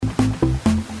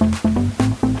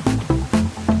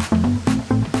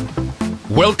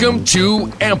Welcome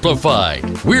to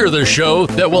Amplified. We're the show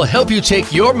that will help you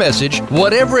take your message,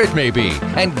 whatever it may be,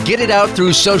 and get it out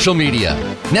through social media,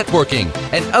 networking,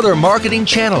 and other marketing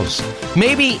channels.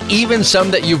 Maybe even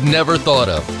some that you've never thought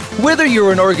of. Whether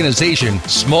you're an organization,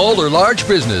 small or large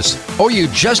business, or you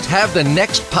just have the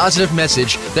next positive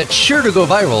message that's sure to go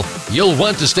viral, you'll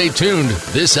want to stay tuned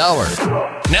this hour.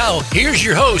 Now, here's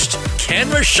your host, Ken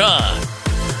Rochon.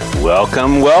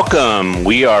 Welcome, welcome.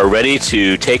 We are ready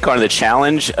to take on the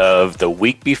challenge of the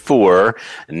week before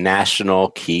National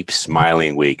Keep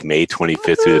Smiling Week, May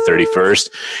 25th through the 31st.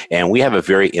 And we have a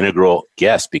very integral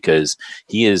guest because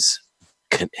he has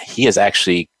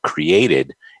actually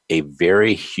created a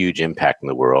very huge impact in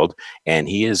the world. And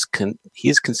he is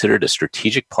considered a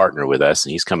strategic partner with us.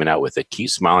 And he's coming out with a Keep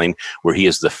Smiling, where he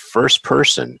is the first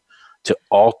person to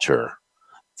alter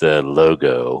the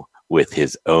logo with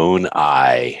his own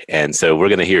eye. And so we're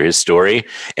going to hear his story,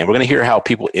 and we're going to hear how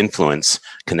people influence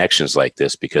connections like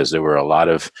this, because there were a lot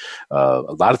of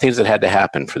things that had to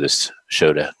happen for this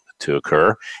show to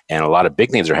occur. And a lot of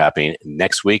big things are happening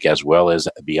next week as well as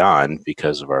beyond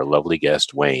because of our lovely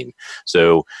guest, Wayne.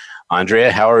 So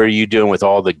Andrea, how are you doing with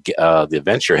all the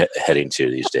events you're heading to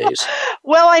these days?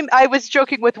 Well, I was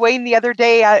joking with Wayne the other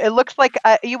day. It looks like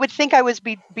you would think I was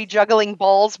be juggling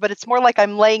balls, but it's more like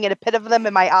I'm laying in a pit of them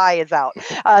and my eye is out.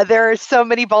 There are so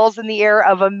many balls in the air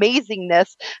of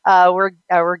amazingness.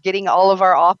 We're getting all of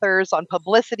our authors on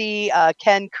publicity.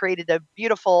 Ken created a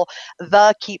beautiful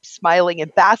The Keep Smiling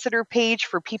Ambassador page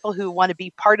for people who want to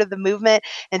be part of the movement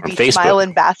and be Facebook. Smile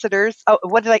Ambassadors. Oh,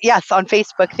 what did I? Yes, on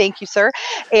Facebook. Thank you, sir.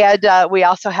 And we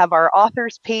also have our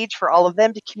authors page for all of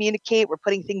them to communicate. We're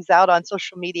putting things out on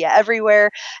social media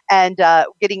everywhere, and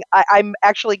I'm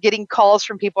actually getting calls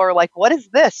from people who are like, "What is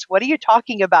this? What are you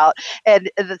talking about?"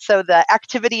 And so the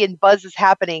activity and buzz is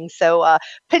happening. So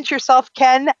pinch yourself,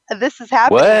 Ken. This is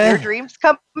happening. What? Your dreams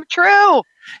come true.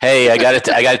 Hey, I got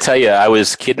to tell you, I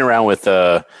was kidding around with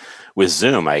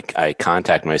Zoom. I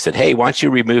contacted them. I said, "Hey, why don't you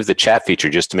remove the chat feature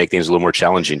just to make things a little more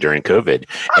challenging during COVID?"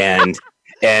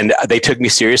 And they took me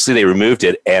seriously. They removed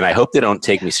it. And I hope they don't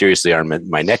take me seriously on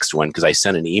my next one, because I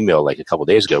sent an email like a couple of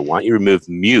days ago. Why don't you remove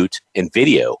mute and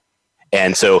video?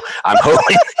 And so I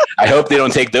hope they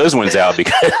don't take those ones out,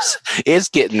 because it's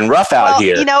getting rough out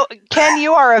here. You know, Ken,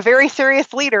 you are a very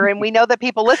serious leader, and we know that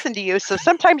people listen to you. So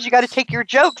sometimes you got to take your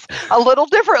jokes a little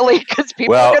differently, because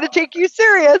people are going to take you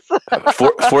serious.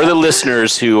 for the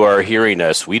listeners who are hearing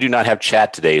us, we do not have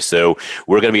chat today. So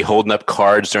we're going to be holding up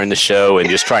cards during the show and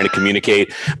just trying to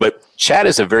communicate. But chat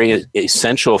is a very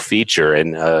essential feature.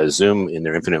 And Zoom, in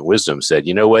their infinite wisdom, said,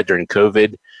 you know what, during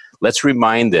COVID, let's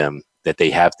remind them that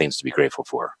they have things to be grateful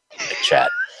for in chat.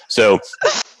 So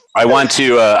I want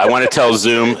to tell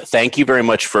Zoom, thank you very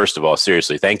much. First of all,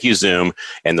 seriously, thank you, Zoom,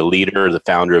 and the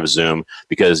founder of Zoom,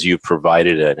 because you've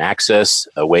provided an access,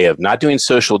 a way of not doing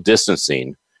social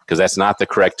distancing, because that's not the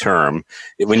correct term.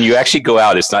 When you actually go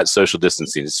out, it's not social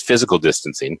distancing, it's physical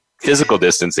distancing,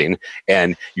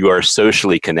 and you are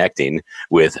socially connecting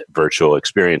with virtual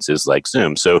experiences like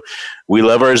Zoom. So we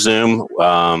love our Zoom.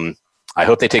 I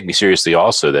hope they take me seriously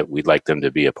also, that we'd like them to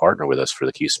be a partner with us for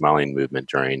the Keep Smiling movement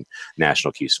during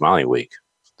National Keep Smiling Week.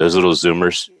 Those little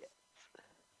Zoomers.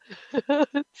 So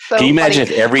can you imagine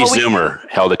funny. if every Zoomer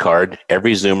held a card?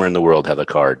 Every Zoomer in the world had a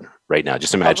card right now.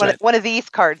 Just imagine it. One of these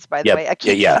cards, by the way, a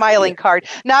Keep Smiling card.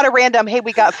 Not a random, hey,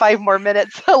 we got 5 more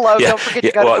minutes. Hello, don't forget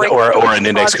to go to break. Or an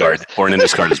index card. Or an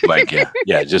index card is blank,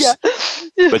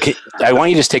 But I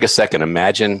want you to just take a second.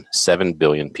 Imagine 7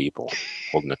 billion people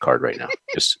holding a card right now.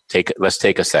 Let's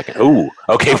take a second. Ooh,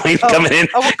 okay, Wayne's coming in.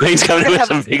 Wayne's coming in with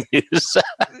some big news.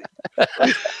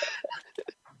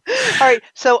 All right,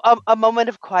 so a moment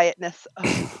of quietness. Oh,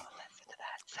 listen to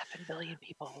that. 7 billion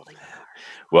people holding a card.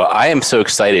 Well, I am so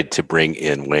excited to bring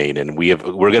in Wayne, and we're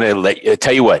going to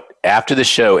tell you what, after the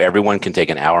show, everyone can take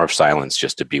an hour of silence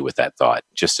just to be with that thought,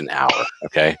 just an hour.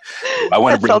 Okay. I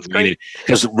want to bring Wayne in,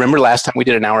 because remember last time we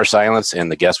did an hour of silence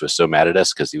and the guest was so mad at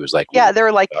us because he was like, yeah, they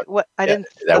were like, what? I didn't,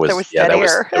 there was dead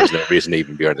air. There was no reason to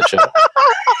even be on the show.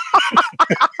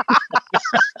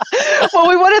 Well,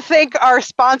 we want to thank our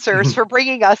sponsors for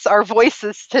bringing us our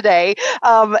voices today,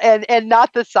 and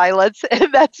not the silence.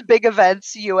 And that's Big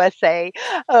Events USA.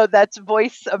 That's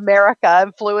Voice America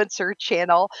Influencer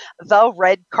Channel, the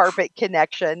Red Carpet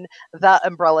Connection, the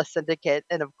Umbrella Syndicate,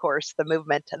 and of course the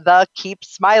movement, the Keep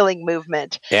Smiling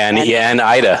movement. And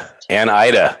Ida,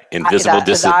 Invisible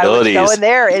Disabilities. I was going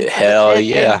there. Hell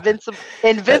yeah.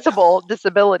 Invisible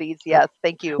disabilities. Yes,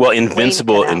 thank you. Well,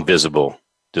 invisible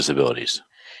disabilities.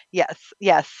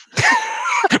 Yes.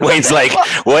 Wayne's like,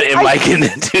 what am I going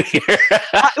to do here?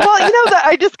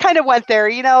 I just kind of went there.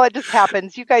 It just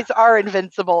happens. You guys are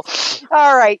invincible.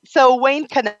 All right. So Wayne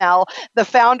Connell, the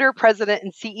founder, president,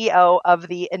 and CEO of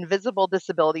the Invisible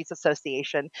Disabilities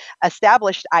Association,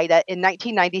 established IDA in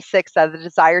 1996 out of the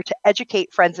desire to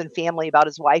educate friends and family about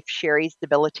his wife Sherry's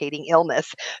debilitating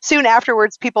illness. Soon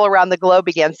afterwards, people around the globe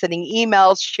began sending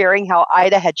emails sharing how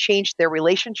IDA had changed their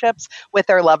relationships with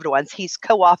their loved ones. He's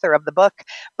co-author of the book,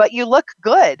 But You Look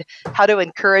Good: How to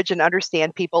Encourage and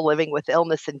Understand People Living with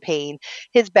Illness and Pain.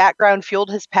 His background fueled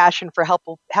his passion for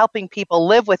helping people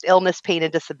live with illness, pain,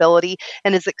 and disability,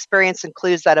 and his experience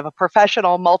includes that of a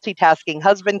professional, multitasking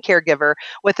husband caregiver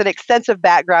with an extensive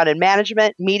background in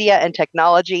management, media, and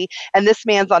technology. And this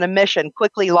man's on a mission,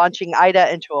 quickly launching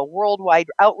IDA into a worldwide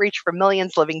outreach for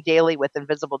millions living daily with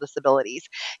invisible disabilities.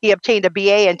 He obtained a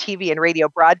BA in TV and radio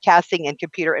broadcasting and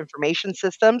computer information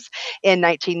systems in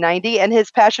 1990, and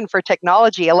his passion for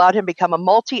technology allowed him to become a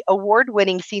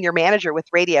multi-award-winning senior manager with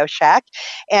Radio Shack,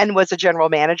 and was a general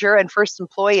manager and first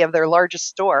employee of their largest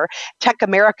store, Tech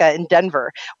America in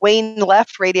Denver. Wayne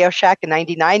left Radio Shack in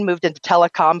 99, moved into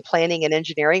telecom planning and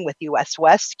engineering with US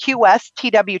West, QS,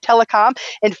 TW Telecom,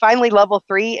 and finally Level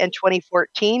 3 in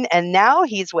 2014. And now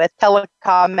he's with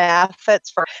Telecom Assets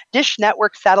for Dish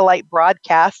Network Satellite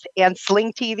Broadcast and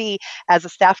Sling TV as a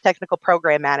staff technical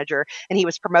program manager. And he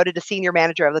was promoted to senior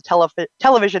manager of the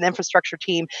television infrastructure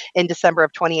team in December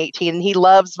of 2018. And he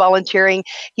loves volunteering.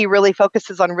 He really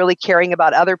focuses on really caring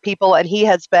about other people. And he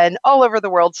has been all over the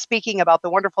world speaking about the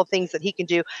wonderful things that he can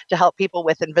do to help people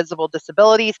with invisible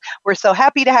disabilities. We're so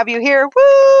happy to have you here.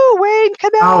 Woo! Wayne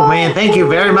Connell. Oh, man. Thank you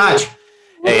very much.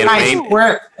 Hey, guys,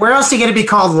 where else are you going to be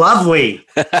called lovely?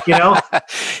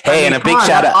 Hey, and a big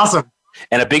shout out. Awesome.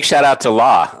 And a big shout out to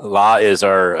Law. Law is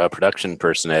our production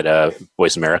person at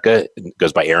Voice America. It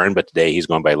goes by Aaron, but today he's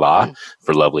going by Law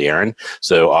for lovely Aaron.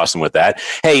 So awesome with that.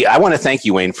 Hey, I want to thank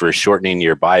you, Wayne, for shortening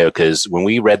your bio, because when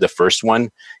we read the first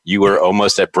one, you were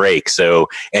almost at break. So,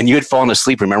 and you had fallen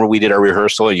asleep. Remember, we did our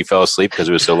rehearsal and you fell asleep because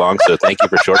it was so long. So thank you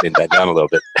for shortening that down a little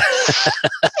bit.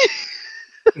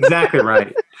 Exactly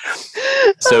right.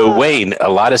 So, Wayne, a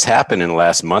lot has happened in the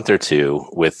last month or two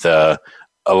with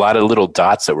a lot of little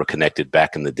dots that were connected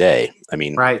back in the day. I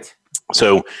mean, right.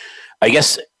 So I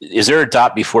guess, is there a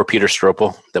dot before Peter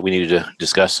Strople that we needed to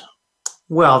discuss?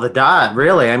 Well, the dot,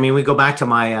 really. I mean, we go back to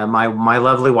my my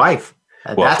lovely wife.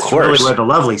 That's really where the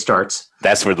lovely starts.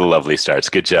 That's where the lovely starts.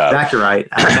 Good job. Exactly right.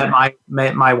 I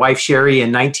met my wife, Sherry,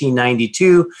 in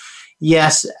 1992.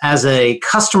 Yes, as a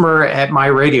customer at my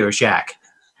Radio Shack.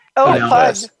 Oh,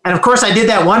 fun. And of course, I did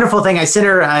that wonderful thing. I sent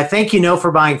her a thank you note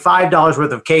for buying $5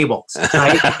 worth of cables.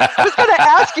 Right? I was going to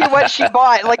ask you what she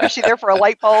bought. Like, was she there for a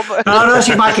light bulb? No,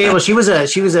 she bought cables. She was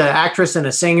an actress and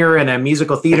a singer and a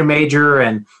musical theater major,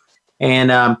 and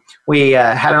we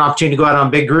had an opportunity to go out on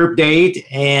a big group date.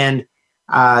 And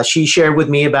she shared with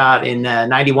me about in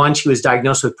 91 she was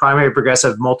diagnosed with primary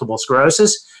progressive multiple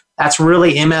sclerosis. That's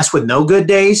really MS with no good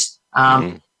days.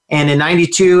 And in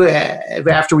 92,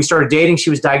 after we started dating, she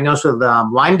was diagnosed with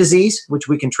Lyme disease, which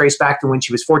we can trace back to when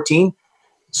she was 14.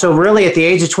 So really, at the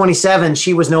age of 27,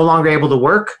 she was no longer able to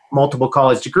work, multiple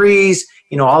college degrees,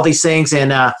 all these things.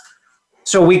 And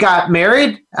so we got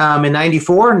married in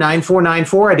 94,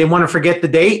 9494. I didn't want to forget the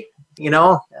date.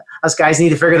 Us guys need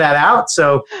to figure that out.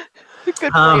 So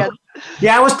good plan.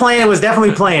 Yeah, it was planned. It was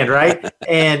definitely planned, right?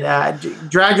 And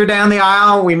dragged her down the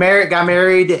aisle. We got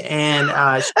married, and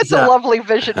that's a lovely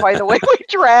vision, by the way. We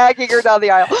dragging her down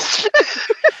the aisle.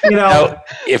 Now,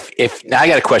 now I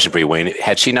got a question for you, Wayne.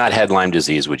 Had she not had Lyme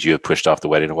disease, would you have pushed off the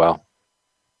wedding a while?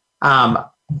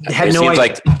 Had no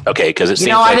idea. Because it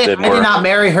seems I did not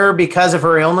marry her because of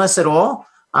her illness at all.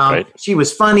 Right. She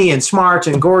was funny and smart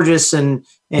and gorgeous and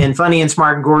funny and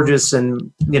smart and gorgeous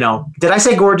and did I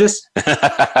say gorgeous?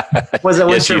 Wasn't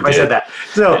yes, sure if I said that.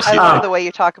 So I love the way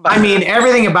you talk about her. I mean,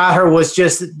 everything about her was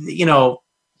just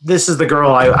this is the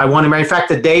girl I want to marry. In fact,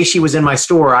 the day she was in my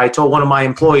store, I told one of my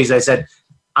employees, I said,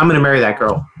 I'm going to marry that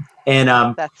girl. And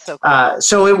that's so cool.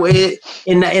 So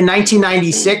in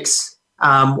 1996.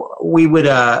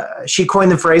 She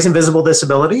coined the phrase invisible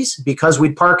disabilities because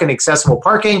we'd park in accessible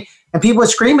parking and people would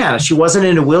scream at us. She wasn't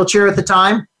in a wheelchair at the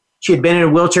time. She had been in a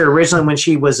wheelchair originally when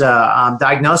she was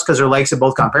diagnosed because her legs had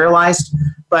both gone paralyzed,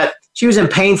 but she was in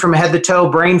pain from head to toe,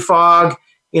 brain fog,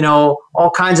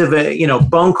 all kinds of,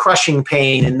 bone crushing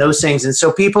pain and those things. And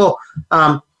so people,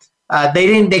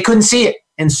 they couldn't see it.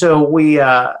 And so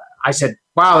I said,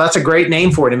 wow, that's a great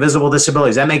name for it. Invisible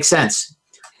disabilities. That makes sense.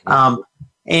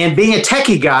 And being a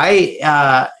techie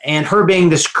guy, and her being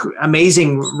this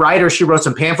amazing writer, she wrote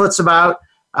some pamphlets about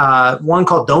one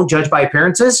called "Don't Judge by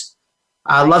Appearances."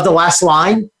 I love the last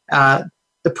line.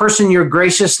 the person you're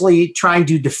graciously trying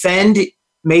to defend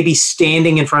may be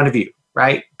standing in front of you,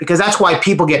 right? Because that's why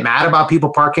people get mad about people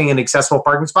parking in accessible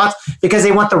parking spots, because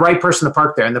they want the right person to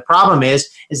park there. And the problem is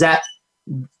that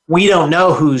we don't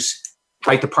know who's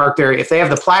right to park there. If they have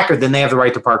the placard, then they have the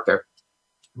right to park there.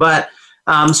 But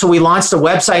so we launched a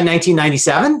website in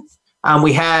 1997.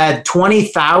 We had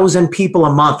 20,000 people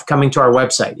a month coming to our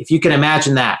website. If you can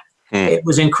imagine that, it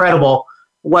was incredible.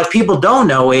 What people don't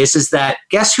know is that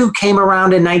guess who came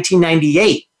around in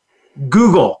 1998?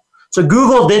 Google. So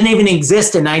Google didn't even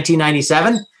exist in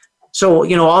 1997. So,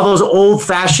 all those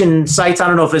old-fashioned sites, I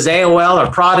don't know if it's AOL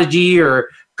or Prodigy or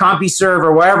CompuServe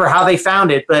or wherever, how they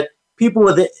found it, but people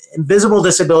with invisible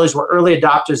disabilities were early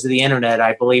adopters of the internet,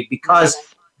 I believe, because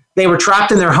they were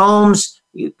trapped in their homes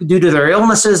due to their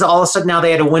illnesses. All of a sudden now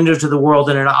they had a window to the world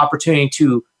and an opportunity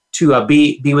to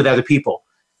be with other people.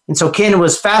 And so, Ken,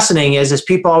 was fascinating is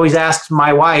people always ask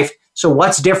my wife, so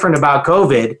what's different about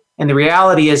COVID? And the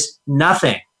reality is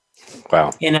nothing.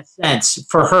 Wow. In a sense,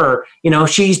 for her,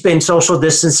 she's been social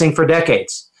distancing for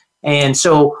decades. And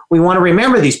so we want to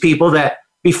remember these people that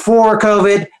before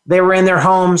COVID, they were in their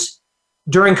homes,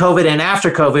 during COVID and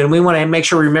after COVID. And we want to make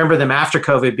sure we remember them after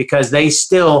COVID because they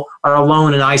still are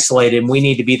alone and isolated, and we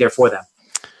need to be there for them.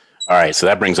 All right, so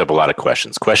that brings up a lot of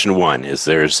questions. Question one is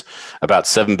there's about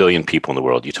 7 billion people in the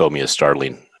world. You told me a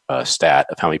startling stat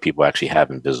of how many people actually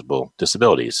have invisible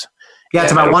disabilities. Yeah,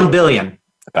 it's about 1 billion.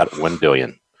 About 1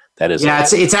 billion. That is. Yeah,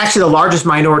 it's actually the largest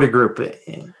minority group.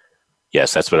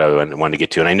 Yes, that's what I wanted to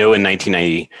get to. And I know in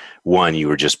 1991, you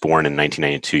were just born. In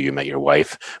 1992, you met your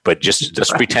wife. But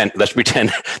let's pretend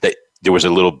that there was a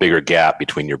little bigger gap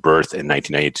between your birth and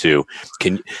 1992.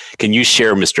 Can you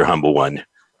share, Mr. Humble One,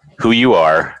 who you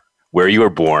are, where you were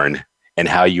born, and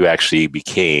how you actually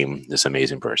became this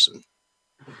amazing person?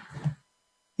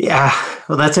 Yeah,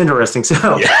 well, that's interesting. So,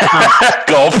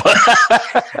 Gulp.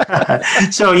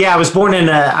 So yeah, I was born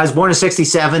in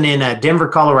 '67 in Denver,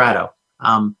 Colorado.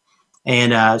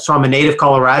 So I'm a native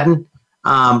Coloradan.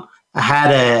 I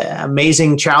had an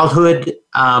amazing childhood.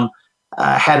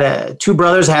 Had two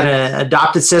brothers, had an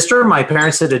adopted sister. My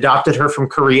parents had adopted her from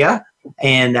Korea,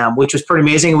 and which was pretty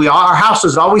amazing. Our house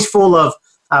was always full of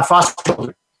foster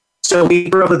children. So we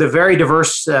grew up with a very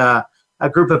diverse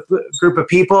group of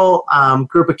people,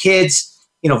 group of kids.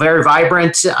 Very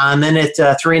vibrant. And then at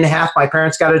 3.5, my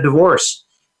parents got a divorce,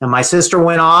 and my sister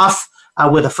went off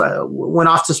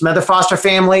to some other foster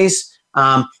families.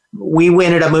 We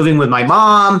ended up moving with my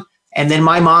mom, and then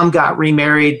my mom got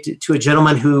remarried to a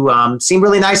gentleman who seemed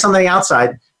really nice on the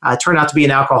outside, turned out to be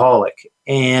an alcoholic.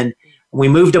 And we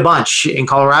moved a bunch in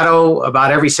Colorado.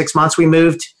 About every 6 months we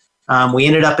moved. We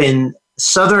ended up in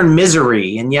southern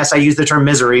misery. And yes, I use the term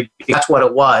misery because that's what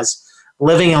it was.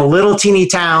 Living in little teeny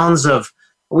towns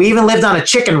we even lived on a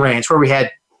chicken ranch where we had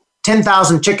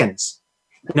 10,000 chickens.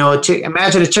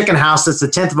 Imagine a chicken house that's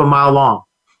 1/10 of a mile long.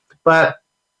 But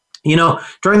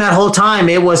during that whole time,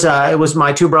 it was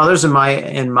my two brothers and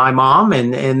my mom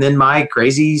and then my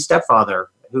crazy stepfather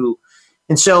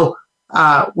so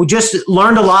we just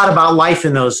learned a lot about life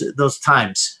in those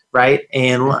times, right?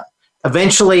 And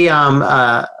eventually,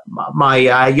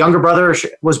 my younger brother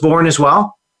was born as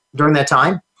well during that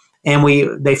time, and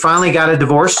they finally got a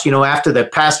divorce. After the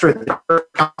pastor,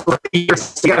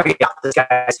 this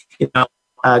guy's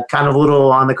kind of a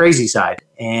little on the crazy side,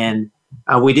 and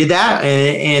we did that,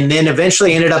 and then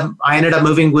eventually I ended up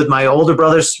moving with my older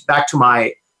brothers back to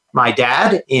my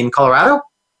dad in Colorado.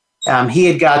 He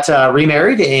had got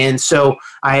remarried, and so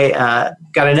I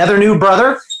got another new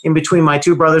brother in between my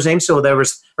two brothers' names. So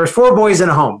there's 4 boys in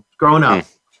a home growing up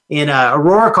in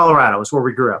Aurora, Colorado is where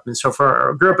we grew up. And so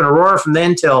I grew up in Aurora from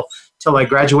then till I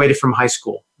graduated from high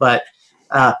school. But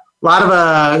a lot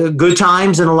of good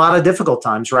times and a lot of difficult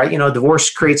times, right? Divorce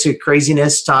creates a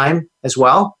craziness time as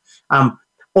well.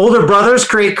 Older brothers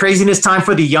create craziness time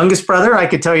for the youngest brother. I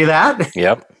could tell you that.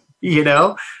 Yep.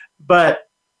 But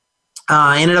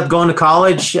I ended up going to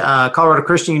college, Colorado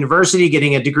Christian University,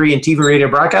 getting a degree in TV radio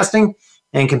broadcasting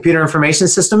and computer information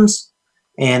systems.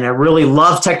 And I really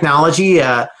love technology.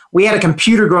 We had a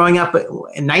computer growing up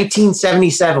in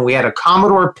 1977. We had a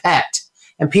Commodore PET.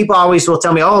 And people always will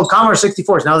tell me, oh, Commodore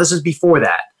 64s. No, this is before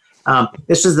that.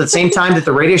 This was the same time that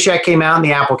the Radio Shack came out and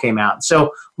the Apple came out.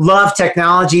 So love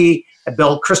technology. I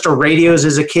built crystal radios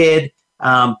as a kid.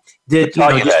 Who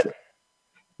taught you that?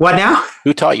 What now?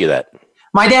 Who taught you that?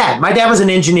 My dad. My dad was an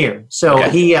engineer. So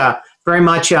he very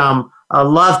much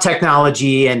loved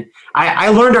technology. And I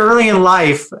learned early in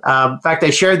life. In fact, I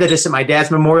shared this at my dad's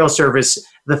memorial service,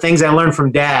 the things I learned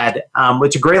from dad,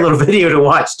 which is a great little video to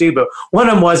watch too. But one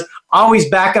of them was always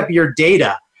back up your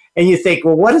data. And you think,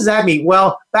 well, what does that mean?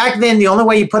 Well, back then, the only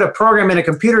way you put a program in a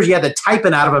computer is you had to type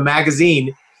it out of a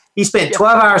magazine. He spent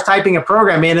 12 hours typing a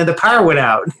program in, and the power went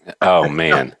out. Oh,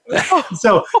 man.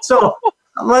 So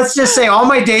let's just say all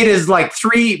my data is like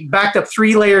backed up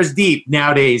 3 layers deep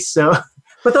nowadays. So,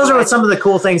 but those are some of the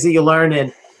cool things that you learn,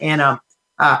 and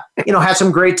had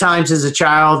some great times as a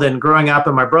child and growing up.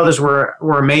 And my brothers were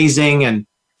amazing. And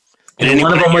did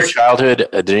anyone in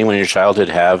your childhood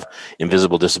have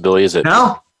invisible disabilities?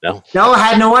 No, I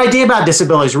had no idea about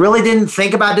disabilities. Really didn't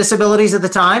think about disabilities at the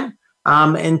time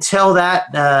until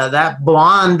that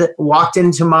blonde walked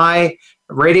into my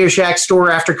Radio Shack store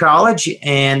after college,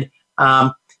 and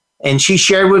she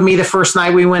shared with me the first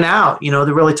night we went out. They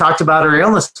really talked about her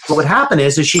illness. What would happen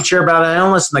is she'd share about an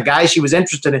illness, and the guy she was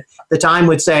interested in at the time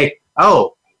would say,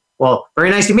 "Oh, well, very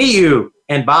nice to meet you,"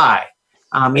 and bye.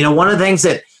 One of the things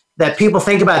that people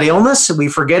think about illness, we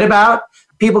forget about.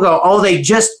 People go, "Oh, they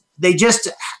just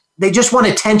want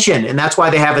attention, and that's why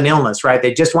they have an illness, right?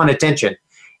 They just want attention."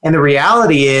 And the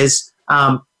reality is,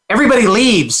 everybody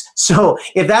leaves. So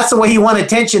if that's the way you want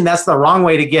attention, that's the wrong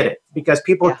way to get it, because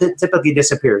people typically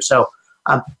disappear. So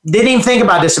didn't even think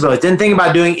about disability. Didn't think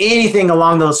about doing anything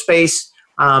along those space.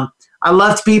 I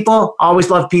loved people.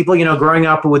 Always loved people. Growing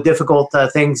up with difficult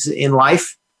things in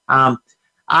life.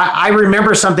 I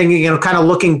remember something, kind of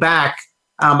looking back.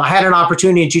 I had an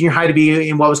opportunity in junior high to be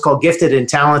in what was called Gifted and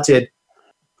Talented,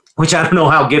 which I don't know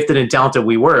how gifted and talented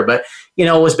we were, but, it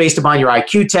was based upon your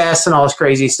IQ tests and all this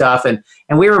crazy stuff. And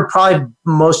we were probably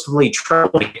mostly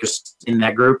troublemakers in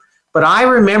that group. But I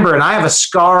remember, and I have a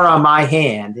scar on my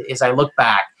hand as I look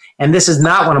back, and this is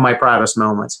not one of my proudest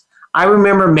moments. I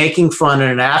remember making fun of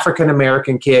an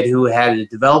African-American kid who had a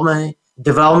development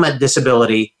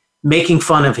disability, making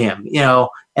fun of him,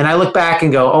 and I look back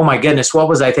and go, oh my goodness, what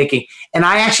was I thinking? And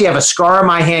I actually have a scar on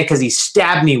my hand because he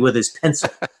stabbed me with his pencil.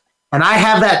 And I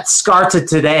have that scar to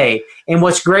today. And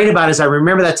what's great about it is I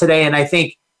remember that today, and I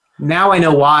think now I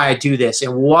know why I do this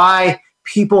and why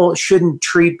people shouldn't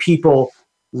treat people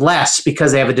less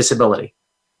because they have a disability.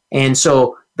 And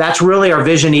so that's really our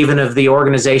vision, even of the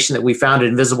organization that we founded,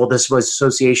 Invisible Disabilities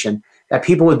Association, that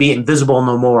people would be invisible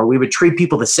no more. We would treat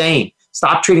people the same.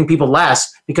 Stop treating people less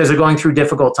because they're going through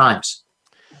difficult times.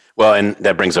 Well, and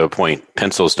that brings up a point.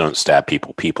 Pencils don't stab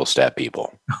people. People stab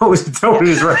people. Oh,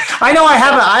 totally right. I know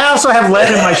I also have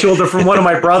lead in my shoulder from one of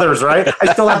my brothers, right?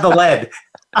 I still have the lead.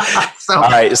 All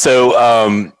right.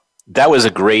 So that was a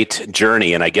great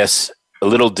journey, and I guess a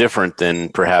little different than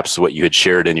perhaps what you had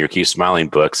shared in your Keep Smiling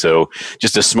book. So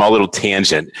just a small little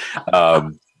tangent.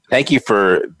 Thank you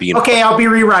for being okay. I'll be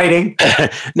rewriting.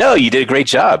 No, you did a great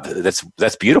job.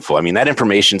 That's beautiful. I mean, that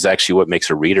information is actually what makes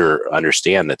a reader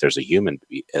understand that there's a human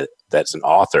that's an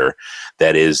author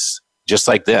that is just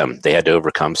like them. They had to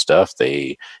overcome stuff.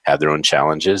 They have their own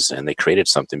challenges, and they created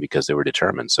something because they were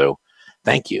determined. So,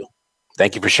 thank you.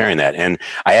 Thank you for sharing that. And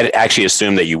I had actually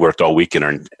assumed that you worked all weekend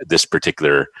on this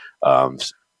particular,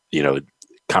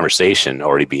 conversation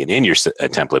already being in your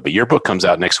template. But your book comes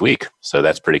out next week, so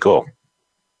that's pretty cool.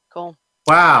 Cool.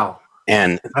 Wow.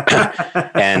 And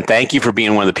thank you for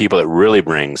being one of the people that really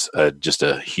brings just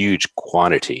a huge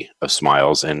quantity of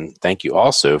smiles. And thank you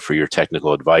also for your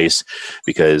technical advice,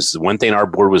 because one thing our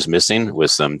board was missing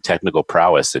was some technical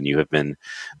prowess, and you have been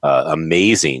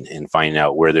amazing in finding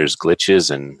out where there's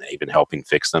glitches and even helping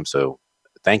fix them. So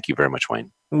thank you very much,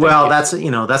 Wayne. Well, that's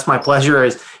my pleasure.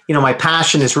 My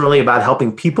passion is really about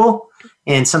helping people,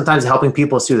 and sometimes helping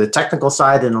people is through the technical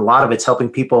side, and a lot of it's helping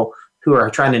people who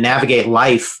are trying to navigate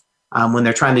life when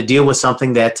they're trying to deal with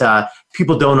something that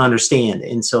people don't understand.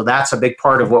 And so that's a big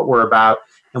part of what we're about,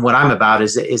 and what I'm about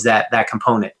is that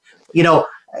component.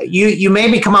 You made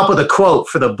me come up with a quote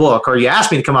for the book, or you asked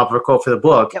me to come up with a quote for the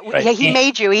book. Yeah, he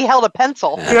made you. He held a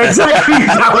pencil. Yeah, exactly.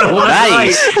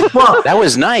 Nice. Right. Well, that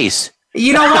was nice.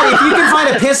 You know what? If you can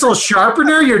find a pencil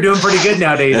sharpener, you're doing pretty good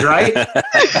nowadays, right?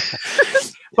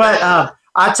 But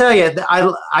I'll tell you,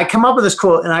 I come up with this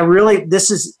quote, and I really,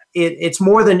 it's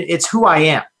more than, it's who I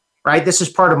am, right? This is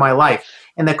part of my life.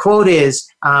 And the quote is,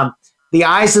 the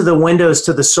eyes are the windows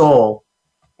to the soul,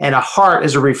 and a smile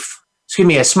is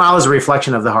a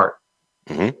reflection of the heart.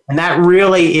 Mm-hmm. And that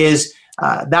really is,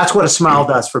 that's what a smile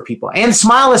does for people. And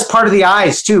smile is part of the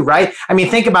eyes too, right? I mean,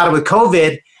 think about it with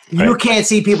COVID. You can't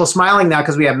see people smiling now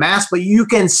because we have masks, but you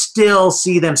can still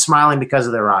see them smiling because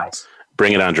of their eyes.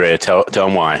 Bring it, Andrea. Tell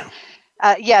them why.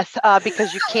 Yes,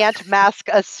 because you can't mask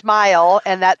a smile,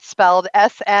 and that's spelled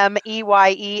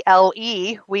SMEYELE.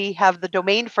 We have the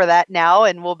domain for that now,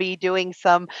 and we'll be doing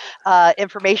some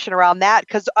information around that.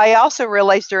 Because I also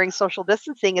realized during social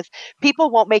distancing is people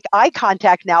won't make eye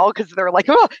contact now because they're like,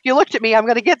 "Oh, you looked at me, I'm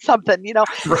going to get something," you know.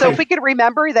 Right. So if we could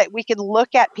remember that we can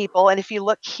look at people, and if you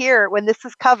look here, when this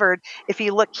is covered, if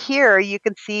you look here, you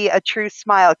can see a true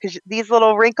smile because these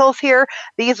little wrinkles here,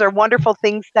 these are wonderful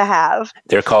things to have.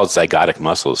 They're called zygotic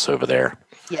muscles over there.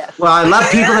 Yes. Well, I love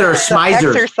people that are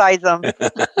smizers. Exercise them.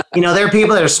 You know, there are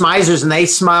people that are smizers and they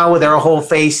smile with their whole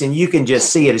face and you can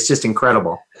just see it. It's just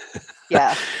incredible.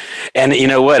 Yeah. And you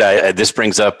know what? This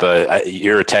brings up,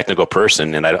 you're a technical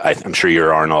person, and I'm sure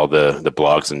you're on all the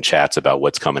blogs and chats about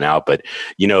what's coming out. But,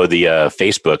 you know, the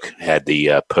Facebook had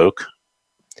the poke.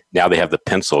 Now they have the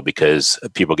pencil because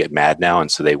people get mad now, and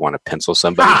so they want to pencil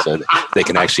somebody so they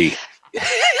can actually... Do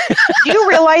you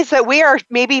realize that we are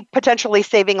maybe potentially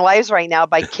saving lives right now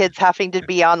by kids having to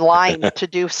be online to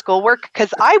do schoolwork?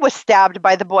 Because I was stabbed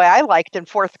by the boy I liked in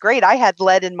 4th grade. I had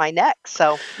lead in my neck.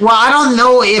 So, well, I don't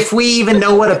know if we even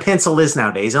know what a pencil is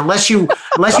nowadays, unless you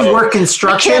work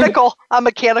construction. A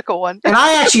mechanical one. And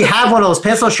I actually have one of those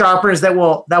pencil sharpeners that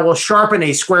will sharpen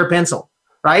a square pencil.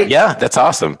 Right? Yeah, that's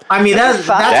awesome. I mean, that's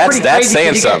pretty crazy. That's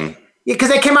saying something. Because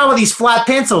they came out with these flat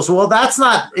pencils. Well,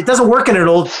 it doesn't work in an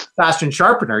old-fashioned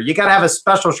sharpener. You got to have a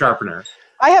special sharpener.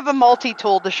 I have a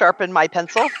multi-tool to sharpen my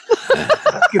pencil.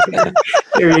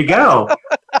 There you go.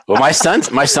 Well, my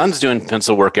son's doing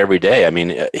pencil work every day. I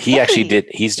mean, he actually did.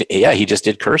 He just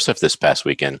did cursive this past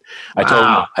weekend. I told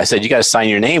him, I said, you got to sign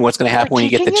your name. What's going to happen when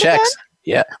you get the checks?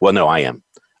 Yeah. Well, no, I am.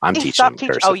 I'm teaching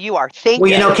cursive. Oh, you are. Thank you.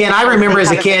 Well, you know, Ken, I remember as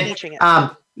a kid,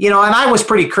 you know, and I was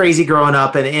pretty crazy growing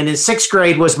up, and in 6th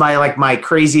grade was my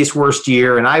craziest worst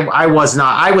year, and I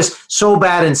was so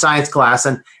bad in science class,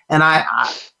 and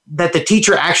that the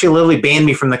teacher actually literally banned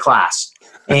me from the class,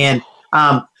 and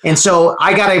so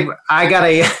I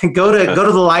gotta go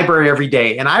to the library every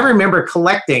day, and I remember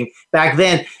collecting back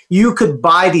then. You could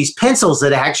buy these pencils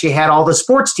that actually had all the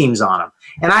sports teams on them,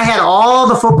 and I had all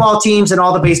the football teams and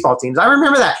all the baseball teams. I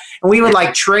remember that, and we would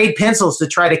trade pencils to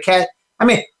try to catch. I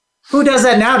mean, who does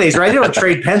that nowadays, right? They don't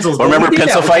trade pencils. Well, remember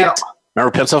pencil fights?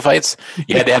 Remember pencil fights?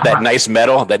 You had to have that nice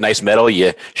metal.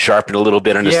 You sharpen a little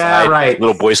bit on the side. Right.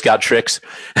 Little Boy Scout tricks.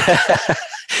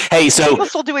 Hey, so people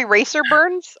still do eraser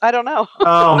burns? I don't know.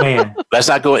 Oh man, let's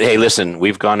not go. Hey, listen,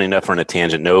 we've gone enough on a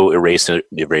tangent. No eraser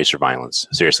violence.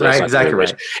 Seriously, right? Exactly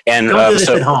right. And don't do this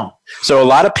at home. So a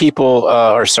lot of people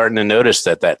are starting to notice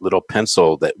that little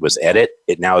pencil that was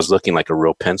it now is looking like a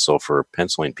real pencil for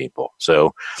penciling people.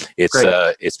 So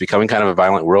it's becoming kind of a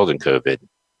violent world in COVID.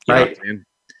 You know what I'm saying?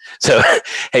 So,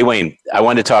 hey, Wayne, I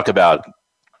wanted to talk about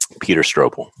Peter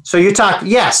Strobel. So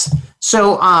yes.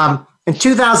 So in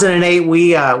 2008,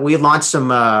 we launched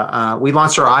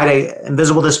our Ida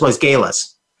Invisible Displays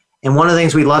galas, and one of the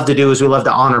things we love to do is we love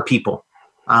to honor people.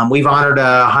 We've honored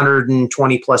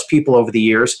 120 plus people over the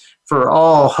years for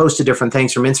all host of different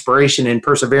things, from inspiration and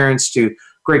perseverance to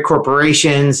great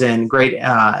corporations and great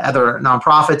other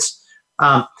nonprofits.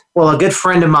 Well, a good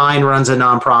friend of mine runs a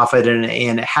nonprofit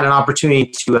and had an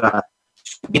opportunity to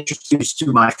be introduced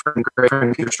to my great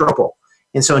friend Peter Strobel.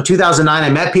 And so in 2009, I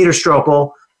met Peter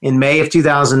Strobel in May of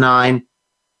 2009,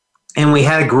 and we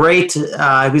had a great, he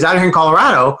was out here in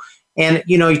Colorado, and,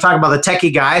 you know, you talk about the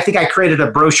techie guy. I think I created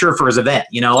a brochure for his event,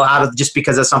 you know, just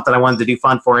because that's something I wanted to do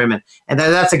fun for him, and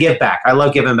that's a give back. I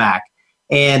love giving back.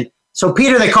 And so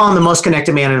Peter, they call him the most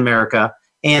connected man in America,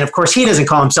 and of course he doesn't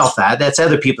call himself that. That's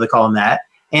other people that call him that.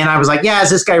 And I was like, yeah, is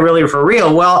this guy really for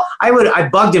real? Well, I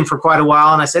bugged him for quite a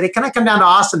while, and I said, hey, can I come down to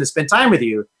Austin to spend time with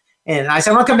you? And I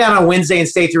said, I'll come down on Wednesday and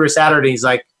stay through a Saturday. He's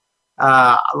like,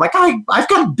 I've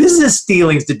got business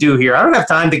dealings to do here. I don't have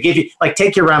time to give you,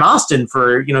 take you around Austin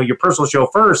for, you know, your personal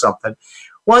chauffeur or something.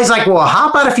 Well, he's like, well, how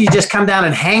about if you just come down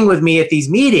and hang with me at these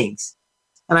meetings?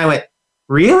 And I went,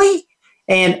 really?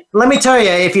 And let me tell you,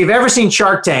 if you've ever seen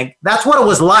Shark Tank, that's what it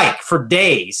was like for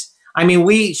days. I mean,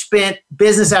 we spent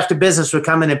business after business would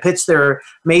come in and pitch their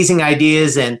amazing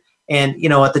ideas. And, you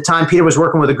know, at the time Peter was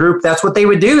working with a group, that's what they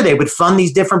would do. They would fund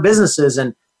these different businesses.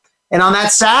 And on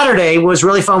that Saturday was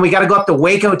really fun. We got to go up to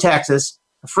Waco, Texas.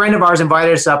 A friend of ours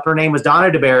invited us up. Her name was Donna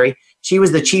DeBerry. She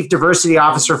was the chief diversity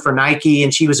officer for Nike,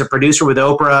 and she was a producer with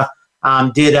Oprah.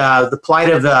 Did the plight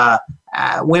of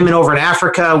women over in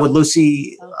Africa with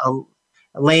Lucy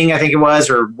Ling, I think it was,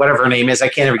 or whatever her name is. I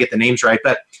can't ever get the names right.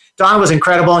 But Donna was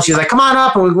incredible, and she was like, come on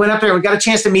up. And we went up there, and we got a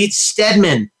chance to meet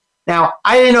Stedman. Now,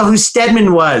 I didn't know who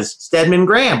Stedman was. Stedman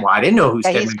Graham. Well, I didn't know who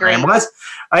Stedman Graham was.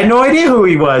 I had no idea who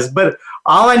he was, but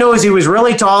all I know is he was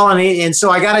really tall, and so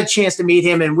I got a chance to meet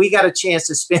him, and we got a chance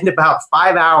to spend about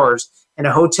 5 hours in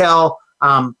a hotel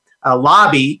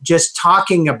lobby just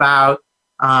talking about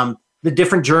the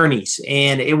different journeys.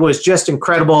 And it was just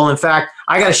incredible. In fact,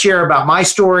 I got to share about my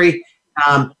story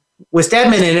with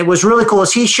Stedman, and it was really cool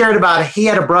as he shared about he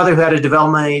had a brother who had a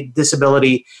developmental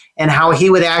disability and how he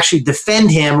would actually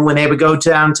defend him when they would go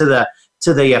down to the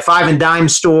five and dime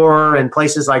store and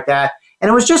places like that. And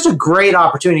it was just a great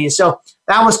opportunity. And so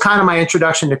that was kind of my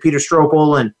introduction to Peter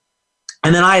Strople. And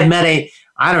then I had met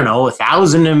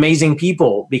 1,000 amazing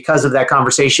people because of that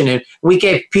conversation. And we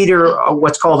gave Peter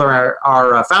what's called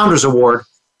our Founders Award,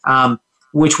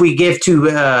 which we give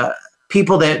to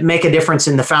people that make a difference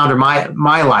in the founder,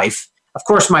 my life. Of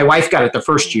course, my wife got it the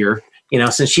first year,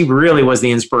 since she really was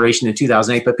the inspiration in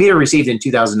 2008, but Peter received it in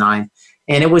 2009.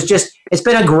 And it's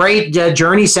been a great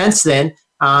journey since then.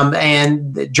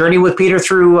 And the journey with Peter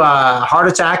through a heart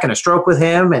attack and a stroke with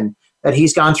him and that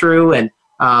he's gone through, and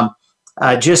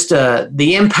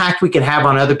the impact we can have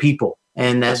on other people.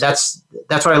 And that's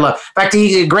what I love. In fact,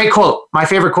 a great quote, my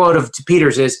favorite quote of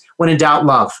Peter's is, "When in doubt,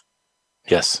 love."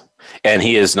 Yes. And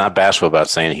he is not bashful about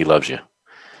saying he loves you.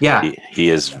 Yeah. He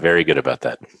is very good about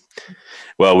that.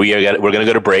 Well, we're going to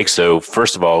go to break. So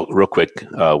first of all, real quick,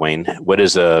 Wayne,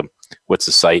 what's the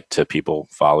site to people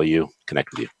follow you,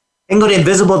 connect with you? And go to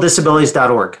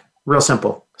invisibledisabilities.org. Real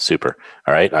simple. Super.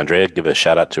 All right, Andrea, give a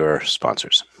shout out to our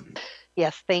sponsors.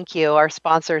 Yes, thank you. Our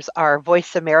sponsors are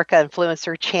Voice America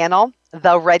Influencer Channel,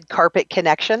 The Red Carpet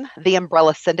Connection, The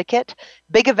Umbrella Syndicate,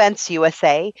 Big Events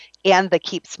USA, and the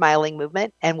Keep Smiling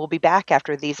Movement. And we'll be back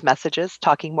after these messages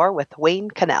talking more with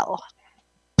Wayne Cannell.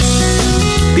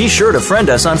 Be sure to friend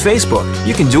us on Facebook.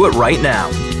 You can do it right now.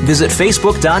 Visit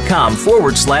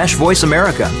facebook.com/Voice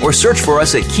America or search for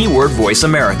us at keyword Voice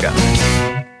America.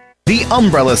 The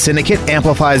Umbrella Syndicate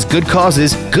amplifies good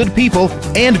causes, good people,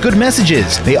 and good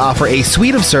messages. They offer a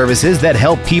suite of services that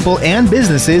help people and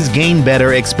businesses gain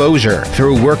better exposure.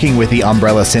 Through working with the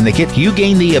Umbrella Syndicate, you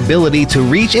gain the ability to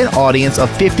reach an audience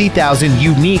of 50,000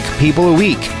 unique people a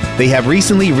week. They have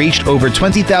recently reached over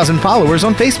 20,000 followers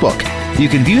on Facebook. You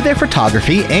can view their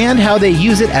photography and how they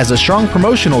use it as a strong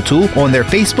promotional tool on their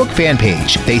Facebook fan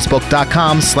page,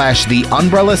 facebook.com/The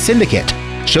Umbrella Syndicate.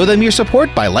 Show them your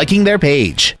support by liking their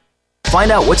page.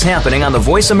 Find out what's happening on the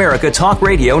Voice America Talk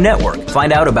Radio Network.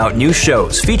 Find out about new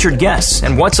shows, featured guests,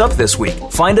 and what's up this week.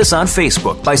 Find us on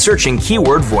Facebook by searching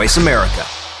keyword Voice America.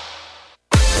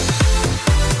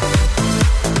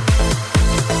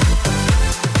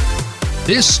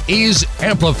 This is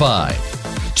Amplified.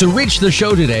 To reach the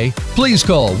show today, please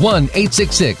call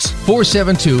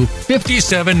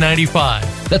 1-866-472-5795.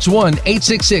 That's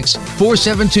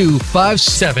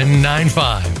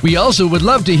 1-866-472-5795. We also would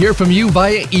love to hear from you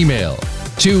via email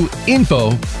to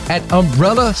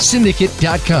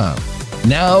info@umbrellasyndicate.com.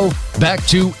 Now, back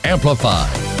to Amplify.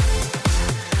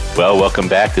 Well, welcome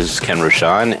back. This is Ken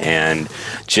Rochon, and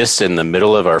just in the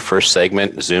middle of our first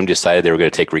segment, Zoom decided they were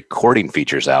going to take recording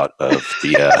features out of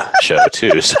the show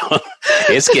too. So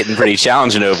it's getting pretty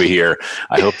challenging over here.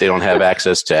 I hope they don't have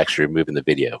access to actually removing the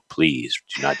video. Please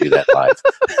do not do that live.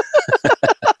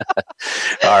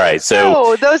 All right.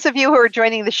 So those of you who are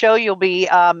joining the show, you'll be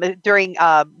during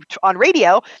on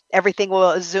radio. Everything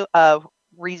will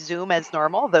resume as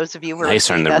normal. Those of you who are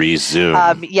nice on the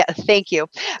resume. Yeah, thank you.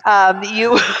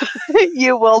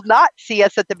 You will not see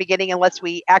us at the beginning unless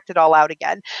we act it all out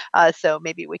again. So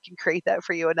maybe we can create that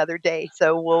for you another day.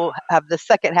 So we'll have the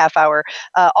second half hour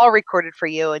all recorded for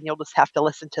you, and you'll just have to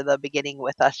listen to the beginning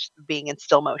with us being in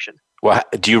still motion. Well,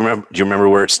 do you remember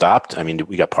where it stopped? I mean,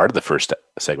 we got part of the first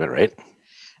segment, right?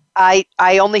 I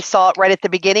only saw it right at the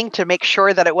beginning to make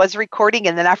sure that it was recording,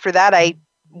 and then after that, I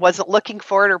wasn't looking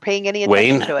for it or paying any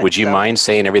attention to it. Wayne, would you mind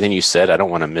saying everything you said? I don't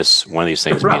want to miss one of these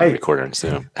things being recorded on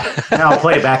Zoom. I'll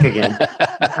play it back again.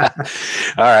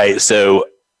 All right, so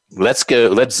let's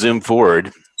zoom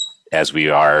forward as we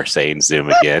are saying Zoom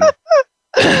again.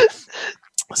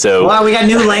 So, well, we got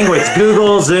new language,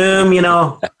 Google, Zoom,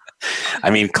 I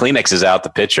mean, Kleenex is out the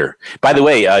picture. By the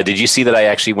way, did you see that I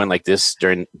actually went like this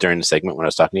during the segment when I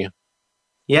was talking to you?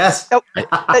 Yes. Oh,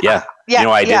 yeah. You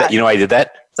know why I did that? You know why I did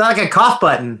that? It's like a cough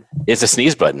button. It's a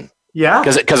sneeze button. Yeah.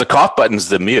 Because a cough button's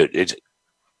the mute.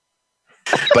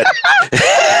 But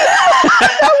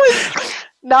that was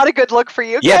not a good look for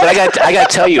you. Yeah, but I got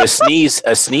to tell you, a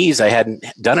sneeze I hadn't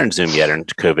done on Zoom yet in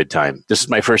COVID time. This is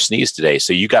my first sneeze today,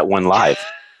 so you got one live.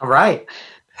 All right.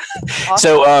 Awesome.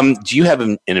 So, do you have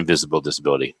an invisible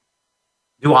disability?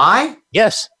 Do I?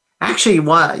 Yes. Actually,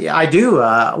 I do.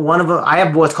 I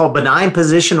have what's called benign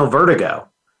positional vertigo.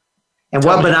 And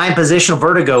what benign positional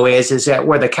vertigo is that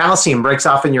where the calcium breaks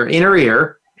off in your inner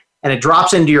ear and it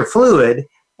drops into your fluid.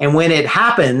 And when it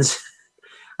happens,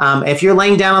 If you're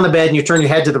laying down on the bed and you turn your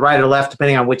head to the right or left,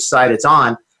 depending on which side it's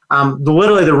on,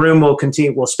 literally the room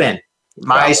will spin.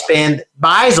 My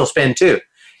eyes will spin too.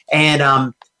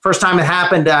 And first time it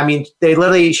happened, I mean, they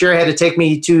literally had to take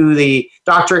me to the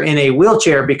doctor in a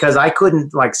wheelchair because I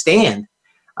couldn't like stand.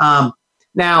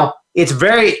 Now it's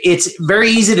very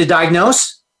easy to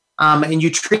diagnose, and you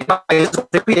treat by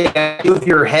therapy. You move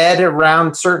your head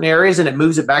around certain areas, and it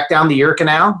moves it back down the ear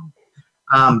canal.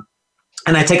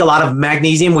 And I take a lot of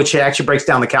magnesium, which actually breaks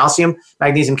down the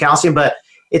magnesium, calcium. But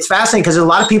it's fascinating because there's a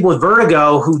lot of people with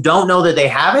vertigo who don't know that they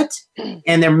have it,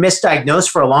 and they're misdiagnosed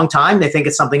for a long time. They think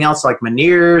it's something else like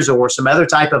Meniere's or some other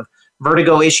type of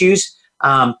vertigo issues.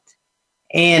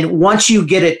 And once you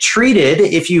get it treated,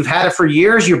 if you've had it for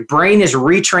years, your brain has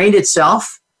retrained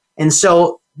itself. And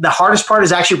so the hardest part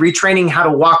is actually retraining how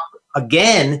to walk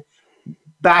again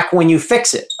back when you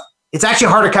fix it. It's actually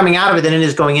harder coming out of it than it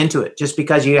is going into it, just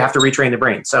because you have to retrain the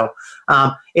brain. So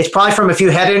it's probably from a few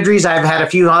head injuries. I've had a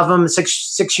few of them.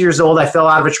 Six years old, I fell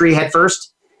out of a tree head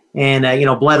first and,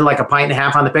 bled like a pint and a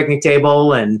half on the picnic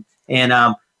table. And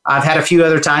I've had a few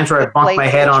other times where I bumped my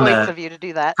head on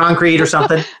the concrete or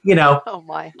something, Oh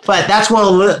my! But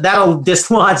that'll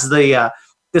dislodge the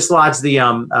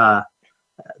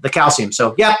calcium.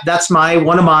 So yeah, that's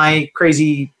one of my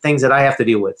crazy things that I have to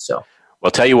deal with. So. Well,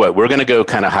 I'll tell you what, we're going to go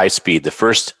kind of high speed. The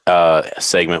first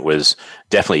segment was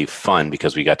definitely fun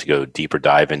because we got to go deeper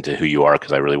dive into who you are,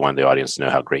 because I really wanted the audience to know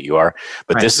how great you are.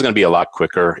 But This is going to be a lot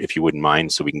quicker, if you wouldn't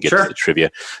mind, so we can get to the trivia.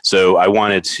 So I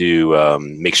wanted to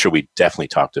make sure we definitely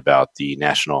talked about the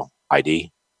national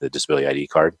ID, the disability ID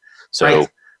card. So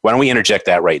why don't we interject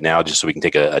that right now, just so we can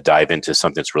take a dive into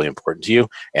something that's really important to you.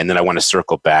 And then I want to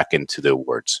circle back into the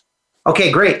awards.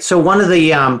 Okay, great. So one of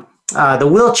the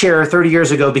wheelchair 30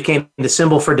 years ago became the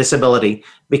symbol for disability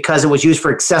because it was used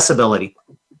for accessibility.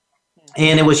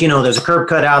 And it was, there's a curb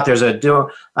cut out, there's a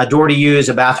door to use,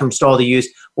 a bathroom stall to use.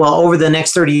 Well, over the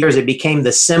next 30 years, it became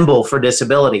the symbol for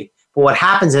disability. But what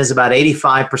happens is about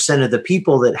 85% of the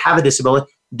people that have a disability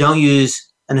don't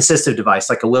use an assistive device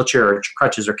like a wheelchair or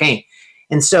crutches or cane.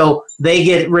 And so they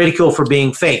get ridiculed for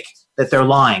being fake, that they're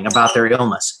lying about their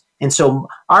illness. And so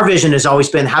our vision has always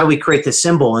been, how do we create this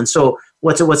symbol? And so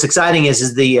what's exciting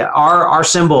is our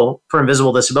symbol for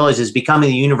invisible disabilities is becoming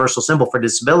the universal symbol for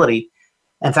disability.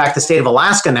 In fact, the state of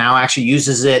Alaska now actually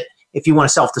uses it. If you want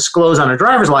to self-disclose on a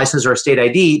driver's license or a state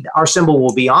ID, our symbol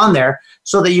will be on there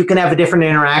so that you can have a different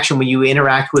interaction when you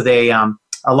interact with a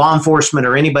law enforcement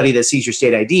or anybody that sees your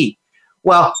state ID.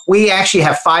 Well, we actually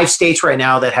have 5 states right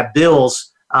now that have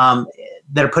bills that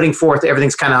are putting forth.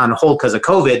 Everything's kind of on hold because of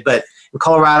COVID, but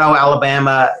Colorado,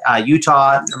 Alabama,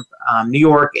 Utah, New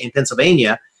York, and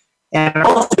Pennsylvania, and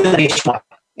all doing nationwide.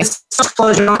 It's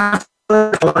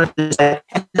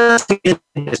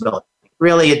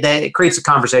really it creates a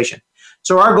conversation.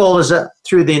 So our goal is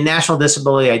through the National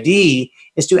Disability ID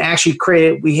is to actually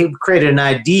we've created an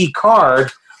ID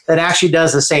card that actually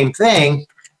does the same thing.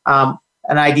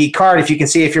 An ID card, if you can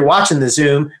see, if you're watching the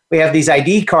Zoom, we have these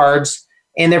ID cards.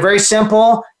 And they're very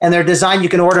simple, and they're designed. You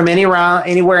can order them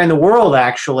anywhere in the world,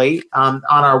 actually, on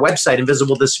our website,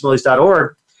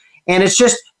 invisible-disabilities.org. And it's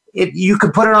just, you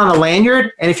can put it on a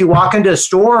lanyard, and if you walk into a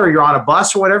store or you're on a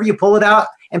bus or whatever, you pull it out,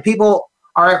 and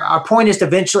our point is to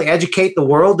eventually educate the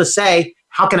world to say,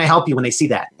 how can I help you when they see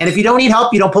that? And if you don't need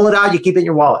help, you don't pull it out, you keep it in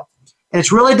your wallet. And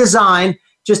it's really designed,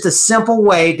 just a simple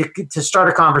way to start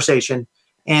a conversation,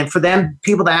 and for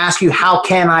people to ask you, how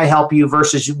can I help you,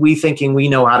 versus we thinking we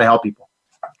know how to help people.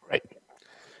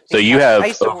 So you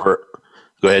have go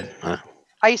ahead.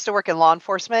 I used to work in law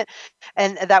enforcement,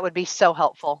 and that would be so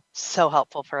helpful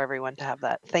for everyone to have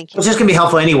that. Thank you. It's just going to be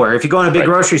helpful anywhere. If you go in a big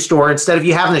grocery store, instead of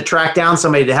you having to track down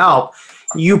somebody to help,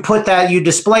 you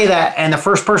display that, and the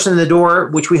first person in the door,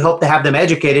 which we hope to have them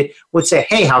educated, would say,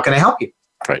 hey, how can I help you?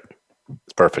 Right.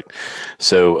 It's perfect.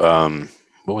 So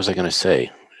what was I going to say?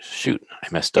 Shoot, I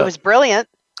messed up. It was brilliant.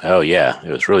 Oh, yeah.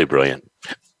 It was really brilliant.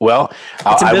 Well,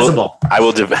 it's invisible. I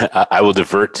will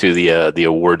divert to the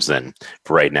awards then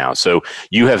for right now. So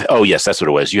you have, yes, that's what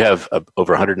it was. You have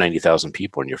over 190,000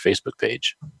 people on your Facebook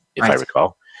page, if I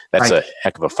recall. That's a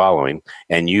heck of a following.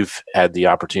 And you've had the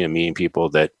opportunity of meeting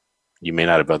people that you may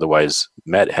not have otherwise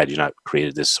met had you not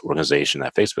created this organization,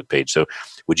 that Facebook page. So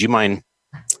would you mind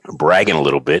bragging a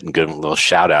little bit and giving a little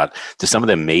shout out to some of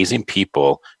the amazing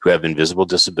people who have invisible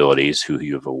disabilities who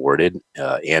you have awarded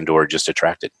and or just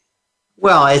attracted?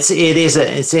 Well, it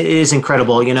is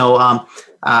incredible.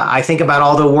 I think about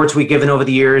all the awards we've given over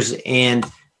the years, and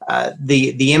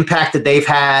the impact that they've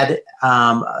had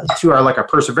through our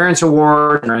Perseverance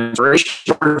Award and our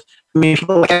Inspiration Award. I mean,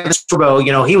 people like Turbo,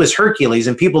 he was Hercules,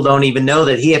 and people don't even know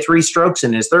that he had 3 strokes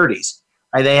in his 30s.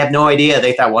 right? They have no idea.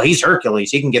 They thought, well, he's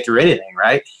Hercules. He can get through anything,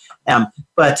 right?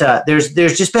 But there's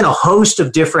just been a host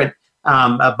of different.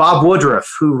 Bob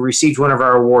Woodruff, who received one of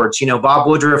our awards. Bob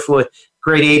Woodruff, was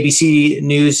great ABC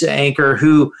News anchor,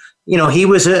 who he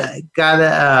was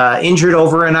got injured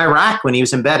over in Iraq when he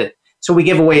was embedded. So we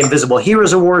give away Invisible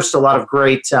Heroes Awards to a lot of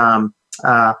great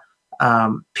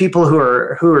people who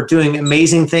are doing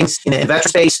amazing things in veteran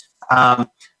space.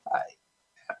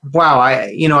 Wow,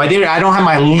 I don't have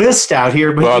my list out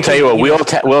here. But well, I'll tell you what,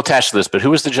 we'll attach this. But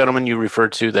who was the gentleman you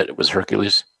referred to that was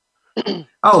Hercules?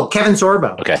 Oh, Kevin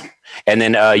Sorbo. Okay. And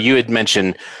then you had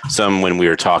mentioned some when we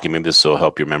were talking, maybe this will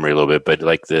help your memory a little bit, but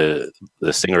like the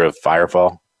singer of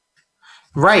Firefall.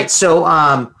 Right. So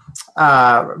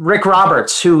Rick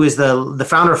Roberts, who is the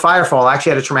founder of Firefall,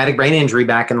 actually had a traumatic brain injury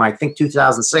back in, I think,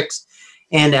 2006.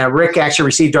 And Rick actually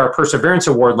received our Perseverance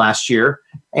Award last year.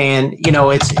 And,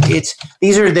 it's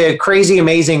these are the crazy,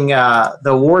 amazing the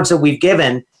awards that we've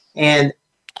given. And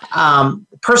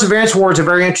Perseverance Award is a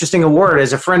very interesting award.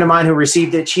 As a friend of mine who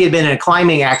received it, she had been in a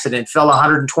climbing accident, fell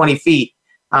 120 feet,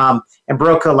 and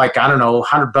broke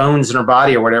 100 bones in her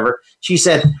body or whatever. She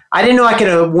said, I didn't know I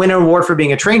could win an award for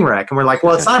being a train wreck. And we're like,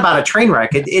 well, it's not about a train wreck.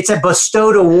 It's a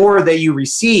bestowed award that you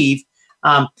receive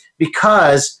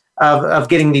because of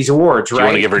getting these awards, right? Do you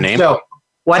want to give her name? So,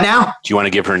 what now? Do you want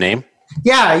to give her name?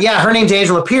 Yeah. Her name's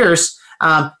Angela Pierce.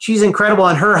 She's incredible,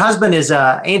 and her husband is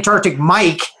Antarctic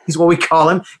Mike, is what we call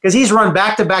him, because he's run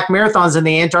back-to-back marathons in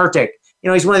the Antarctic.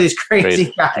 He's one of these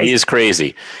crazy guys. He is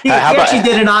crazy. He actually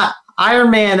did an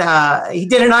Ironman. He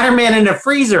did an Ironman in a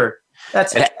freezer.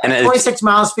 That's 26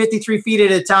 miles, 53 feet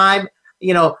at a time.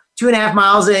 2.5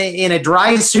 miles in a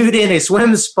dry suit in a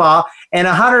swim spa, and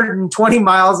 120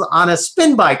 miles on a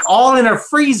spin bike, all in a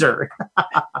freezer.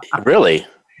 Really?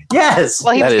 Yes.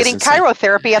 Well, he was getting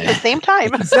chirotherapy at the same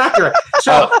time. Exactly.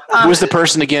 So, who was the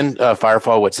person again?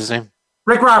 Firefall. What's his name?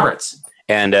 Rick Roberts.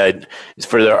 And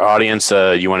for the audience,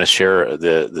 you want to share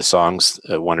the songs,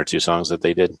 one or two songs that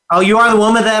they did? Oh, You Are the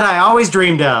Woman That I Always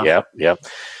Dreamed of. Yep.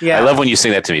 Yeah. I love when you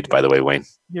sing that to me, by the way, Wayne.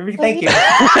 Thank you.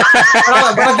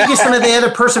 but I'll give you some of the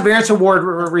other Perseverance Award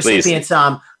recipients.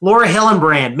 Laura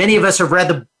Hillenbrand. Many of us have read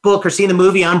the book or seen the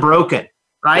movie Unbroken,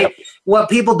 right? Yep. What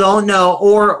people don't know,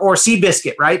 or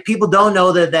Seabiscuit, right? People don't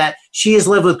know that she has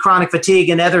lived with chronic fatigue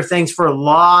and other things for a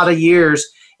lot of years.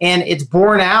 And it's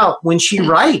borne out when she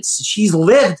writes. She's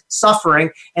lived suffering,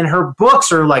 and her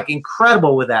books are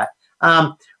incredible with that.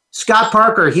 Scott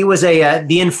Parker, he was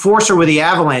the enforcer with the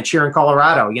Avalanche here in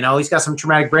Colorado. He's got some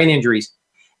traumatic brain injuries.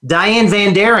 Diane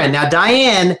Van Daren. Now,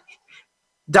 Diane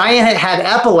had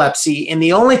epilepsy, and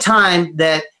the only time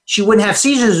that she wouldn't have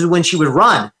seizures is when she would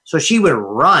run. So she would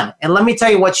run. And let me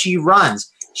tell you what she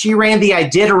runs. She ran the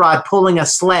Iditarod pulling a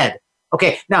sled.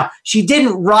 Okay, now, she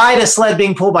didn't ride a sled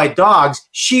being pulled by dogs.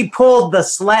 She pulled the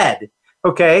sled,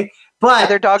 okay? But are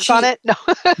there dogs on it? No.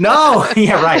 No,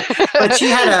 yeah, right. But she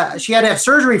had to have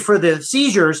surgery for the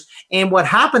seizures, and what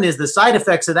happened is the side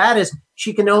effects of that is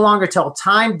she can no longer tell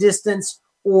time, distance,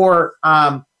 or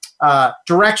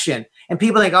direction. And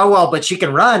people think, oh, well, but she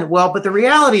can run. Well, but the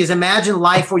reality is, imagine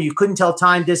life where you couldn't tell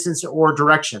time, distance, or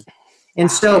direction.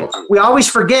 And so we always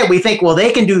forget. We think, well,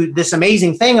 they can do this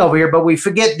amazing thing over here, but we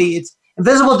forget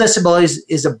invisible disabilities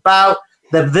is about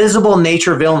the visible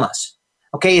nature of illness.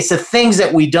 Okay, it's the things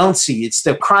that we don't see. It's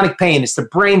the chronic pain. It's the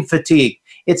brain fatigue.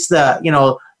 It's the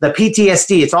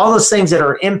PTSD. It's all those things that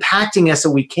are impacting us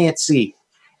that we can't see.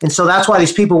 And so that's why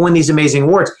these people win these amazing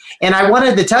awards. And I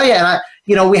wanted to tell you,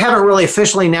 and we haven't really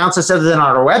officially announced this other than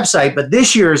on our website, but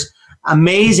this year's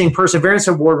amazing Perseverance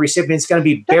Award recipient is going to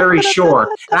be Barry Shore.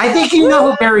 And I think you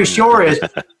know who Barry Shore is.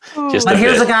 But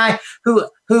here's a guy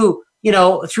who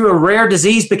through a rare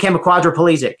disease became a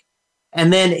quadriplegic.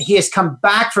 And then he has come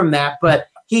back from that, but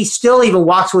he still even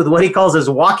walks with what he calls his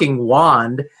walking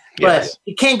wand. But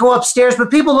he can't go upstairs.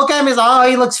 But people look at him as, oh,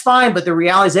 he looks fine. But the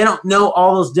reality is they don't know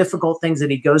all those difficult things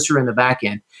that he goes through in the back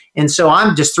end. And so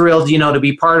I'm just thrilled, to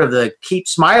be part of the Keep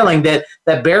Smiling that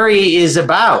Barry is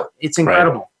about. It's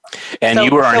incredible. Right. And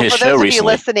you were on his show recently. For those of you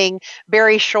listening,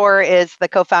 Barry Shore is the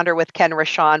co-founder with Ken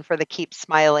Rochon for the Keep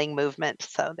Smiling movement.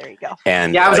 So there you go.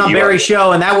 And I was on Barry's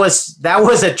show, and that was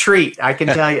a treat, I can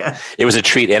tell you. It was a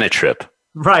treat and a trip.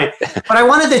 Right. But I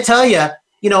wanted to tell you,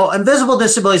 Invisible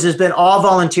Disabilities has been all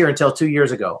volunteer until 2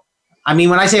 years ago. I mean,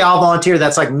 when I say all volunteer,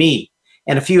 that's like me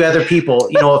and a few other people,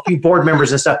 a few board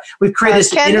members and stuff. We've created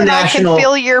this Ken international. And I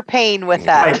can feel your pain with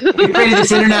that. Right. We created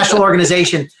this international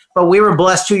organization, but we were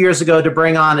blessed 2 years ago to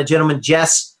bring on a gentleman,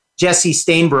 Jesse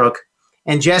Stainbrook,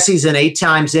 and Jesse's an 8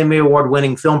 times Emmy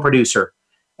Award-winning film producer.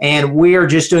 And we are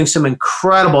just doing some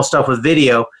incredible stuff with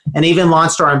video, and even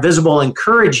launched our Invisible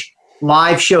Encourage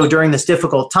live show during this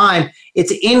difficult time.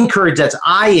 It's encourage. That's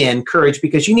I-N-Courage,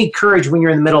 because you need courage when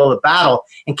you're in the middle of the battle.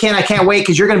 And Ken, I can't wait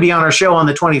because you're going to be on our show on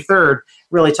the 23rd,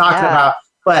 really talking about,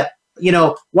 but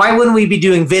why wouldn't we be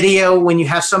doing video when you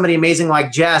have somebody amazing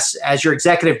like Jess as your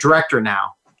executive director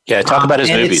now? Yeah, talk about his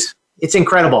movies. It's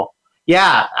incredible.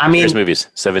 Yeah, I mean, his movies,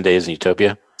 7 Days in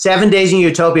Utopia. 7 Days in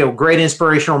Utopia, great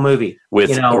inspirational movie.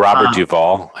 With Robert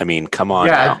Duvall. I mean, come on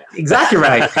now. Exactly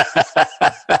right.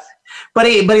 But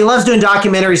he loves doing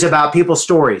documentaries about people's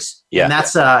stories. Yeah. And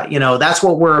that's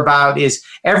what we're about, is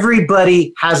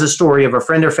everybody has a story of a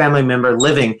friend or family member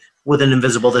living with an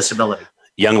invisible disability.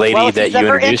 Young lady that you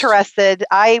introduced. Interested,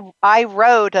 I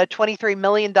wrote a $23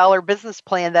 million business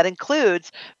plan that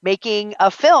includes making a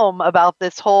film about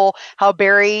this whole how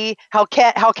Ken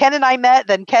and I met,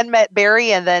 then Ken met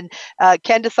Barry, and then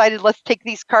Ken decided let's take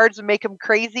these cards and make them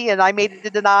crazy, and I made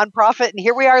it a nonprofit, and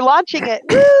here we are launching it.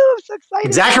 Woo! I'm so excited.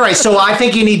 Exactly right. So I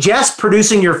think you need Jess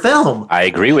producing your film. I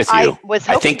agree with you. I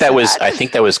think that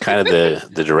was kind of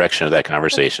the direction of that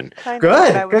conversation.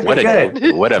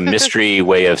 Good. What a mystery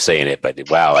way of saying it, but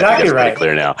wow, I think it's pretty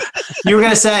clear now. You were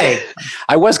going to say.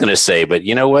 I was going to say, but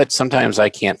you know what? Sometimes I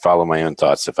can't follow my own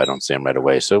thoughts if I don't say them right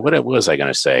away. So what was I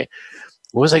going to say?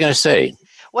 What was I going to say?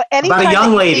 Well, anytime about a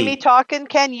young lady. You see me talking,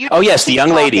 Ken, you yes, the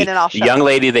young lady. The young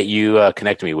lady that you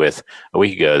connected me with a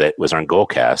week ago that was on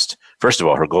Goalcast. First of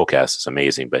all, her Goalcast is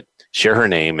amazing, but share her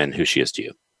name and who she is to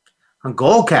you. On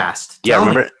Goalcast? Yeah,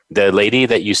 remember the lady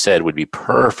that you said would be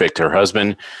perfect. Her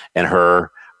husband and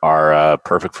her are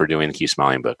perfect for doing the Keep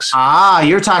Smiling books.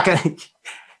 You're talking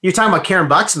about Karen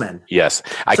Buxman. Yes.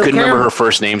 I couldn't remember her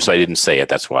first name, so I didn't say it.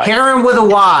 That's why. Karen with a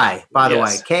Y, by the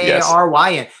way.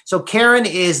 Karyn. So Karen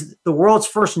is the world's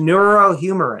first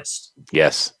neurohumorist.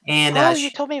 Yes. And you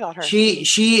told me about her.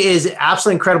 She is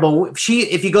absolutely incredible.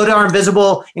 If you go to our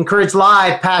Invisible Encourage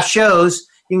Live past shows,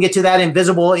 you can get to that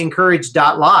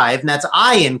invisibleEncourage.live, and that's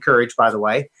I-Encourage, by the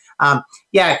way.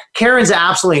 Karen's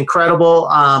absolutely incredible.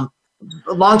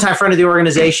 A longtime friend of the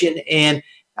organization, and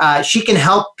she can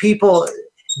help people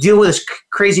deal with this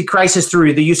crazy crisis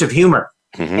through the use of humor,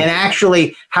 and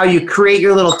actually how you create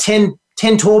your little 10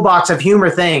 toolbox of humor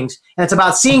things. And it's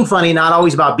about seeing funny, not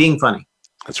always about being funny.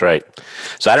 That's right.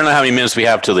 So I don't know how many minutes we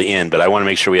have till the end, but I want to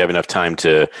make sure we have enough time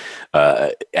to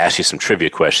ask you some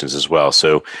trivia questions as well.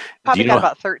 So probably got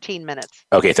about 13 minutes.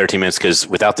 Okay, 13 minutes, because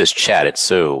without this chat, it's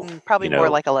so probably more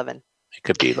like 11. It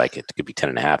could be 10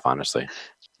 and a half, honestly.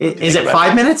 Is it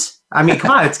 5 minutes? I mean, come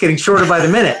on, it's getting shorter by the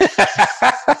minute.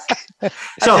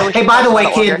 So, hey, by the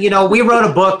way, kid, we wrote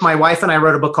a book. My wife and I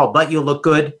wrote a book called But You Look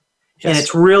Good. Yes. And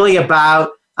it's really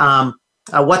about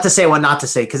what to say, what not to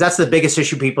say, because that's the biggest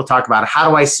issue people talk about.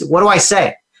 What do I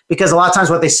say? Because a lot of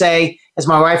times what they say, as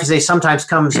my wife would say, sometimes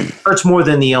hurts more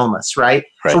than the illness, right?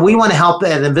 So we want to help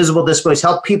at Invisible Disabilities,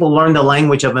 help people learn the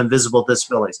language of invisible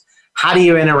disabilities. How do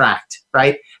you interact,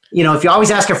 right? If you always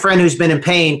ask a friend who's been in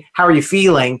pain, how are you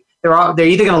feeling? They're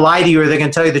either going to lie to you or they're going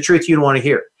to tell you the truth you don't want to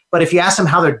hear. But if you ask them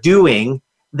how they're doing,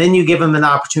 then you give them an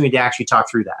opportunity to actually talk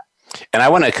through that. And I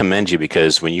want to commend you,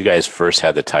 because when you guys first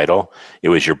had the title, it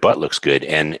was Your Butt Looks Good.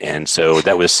 And so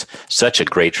that was such a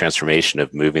great transformation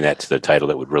of moving that to the title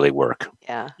that would really work.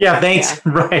 Yeah. Yeah, thanks.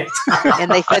 Yeah. Right. And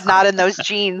they said not in those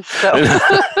jeans. So.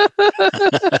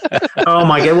 Oh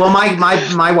my God. Well,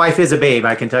 my wife is a babe.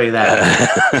 I can tell you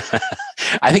that.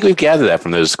 I think we've gathered that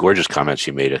from those gorgeous comments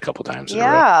you made a couple times.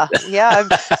 Yeah.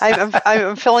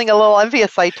 I'm feeling a little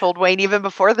envious. I told Wayne even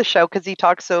before the show, because he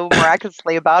talked so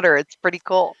miraculously about her. It's pretty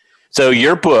cool. So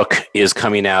your book is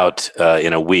coming out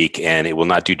in a week, and it will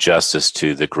not do justice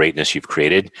to the greatness you've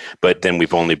created. But then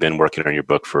we've only been working on your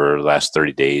book for the last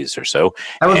 30 days or so.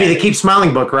 That would be the Keep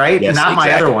Smiling book, right? Yes, not my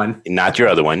other one. Not your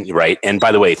other one, right? And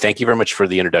by the way, thank you very much for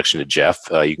the introduction to Jeff.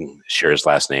 You can share his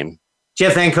last name.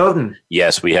 Jeff Van Coten.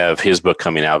 Yes, we have his book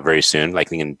coming out very soon, like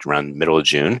around middle of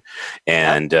June.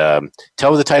 And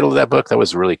tell the title of that book. That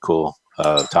was really cool.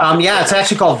 Topic. It's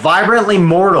actually called Vibrantly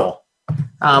Mortal.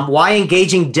 Why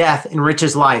engaging death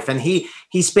enriches life. And he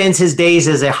spends his days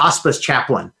as a hospice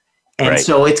chaplain. And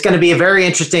so it's going to be a very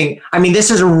interesting,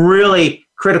 this is a really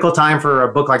critical time for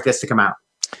a book like this to come out.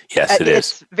 Yes, it is.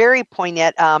 It's very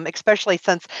poignant, especially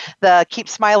since the Keep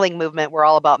Smiling movement, we're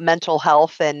all about mental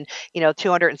health, and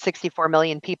 264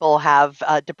 million people have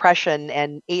depression,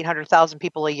 and 800,000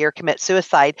 people a year commit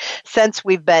suicide. Since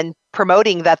we've been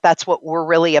promoting that that's what we're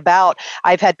really about.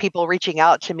 I've had people reaching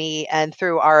out to me and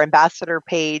through our ambassador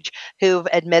page who've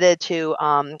admitted to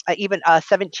even a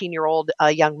 17-year-old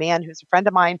young man who's a friend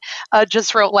of mine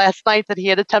just wrote last night that he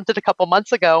had attempted a couple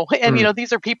months ago. And,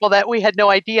 these are people that we had no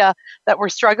idea that were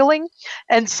struggling.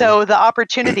 And so the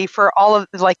opportunity for all of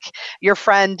like your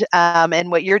friend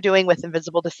and what you're doing with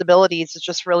Invisible Disabilities is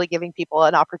just really giving people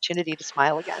an opportunity to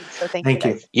smile again. So thank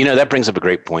you. You know, that brings up a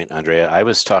great point, Andrea. I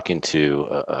was talking to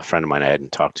a friend of mine I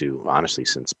hadn't talked to, honestly,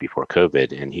 since before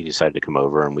COVID, and he decided to come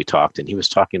over and we talked, and he was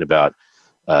talking about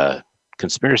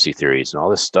conspiracy theories and all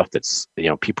this stuff that's,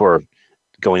 people are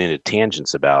going into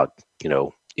tangents about,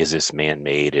 is this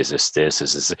man-made? Is this? Is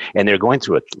this? And they're going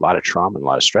through a lot of trauma and a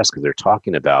lot of stress because they're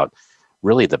talking about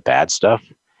really the bad stuff.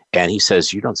 And he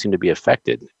says, you don't seem to be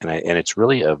affected. And it's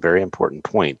really a very important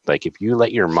point. Like if you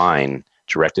let your mind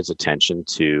direct its attention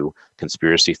to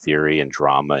conspiracy theory and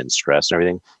drama and stress and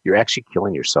everything, you're actually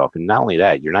killing yourself. And not only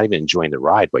that, you're not even enjoying the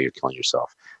ride while you're killing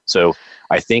yourself. So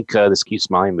I think this Keep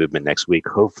Smiling movement next week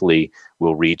hopefully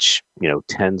will reach,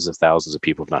 tens of thousands of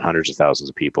people, if not hundreds of thousands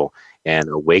of people, and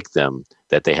awake them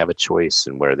that they have a choice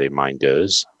in where their mind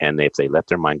goes. And if they let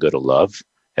their mind go to love,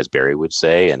 as Barry would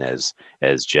say, and as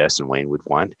Jess and Wayne would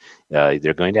want,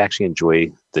 they're going to actually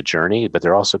enjoy the journey, but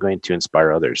they're also going to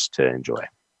inspire others to enjoy.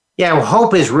 Yeah, well,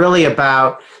 hope is really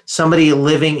about somebody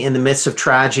living in the midst of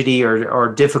tragedy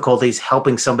or difficulties,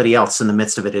 helping somebody else in the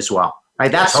midst of it as well,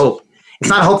 right? That's hope. It's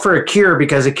not hope for a cure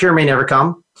because a cure may never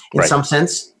come in some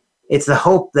sense. It's the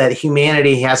hope that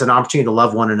humanity has an opportunity to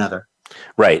love one another.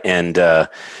 Right, and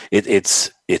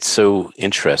it's so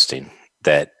interesting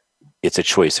that it's a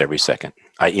choice every second.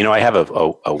 I have a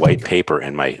white paper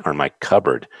on my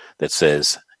cupboard that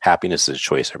says happiness is a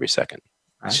choice every second.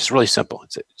 It's just really simple.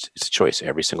 It's a choice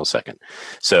every single second.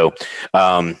 So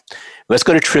let's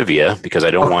go to trivia because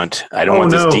I don't want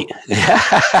this.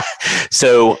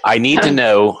 So I need to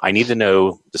know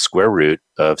the square root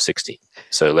of 16.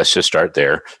 So let's just start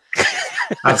there.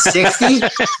 Of 60?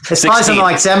 It's probably something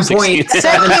like 7.7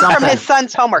 something. From his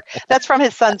son's homework. That's from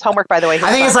his son's homework, by the way.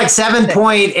 I think it's like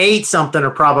 7.8 something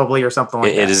or something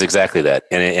like that. It is exactly that.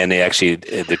 And they actually,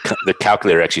 the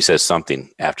calculator actually says something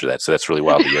after that. So that's really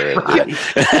wild to hear. Right.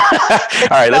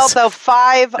 All right. Let's go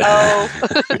 5-0. All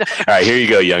right, here you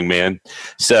go, young man.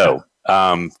 So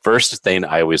first thing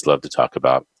I always love to talk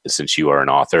about, since you are an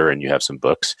author and you have some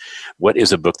books, what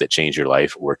is a book that changed your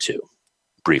life or two?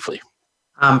 Briefly.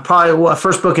 Probably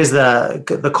first book is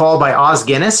the Call by Os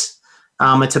Guinness.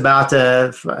 It's about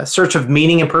the search of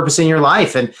meaning and purpose in your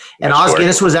life. And Os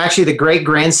Guinness was actually the great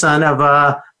grandson of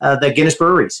the Guinness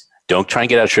breweries. Don't try and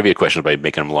get out of trivia questions by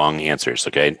making them long answers,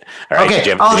 okay? All right. Okay.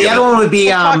 The other one would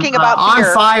be On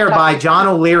Fire by John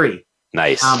O'Leary.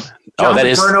 Nice. John that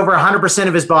is burned over 100%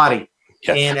 of his body.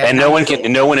 Yeah. And no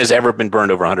one has ever been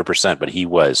burned over 100%, but he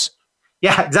was.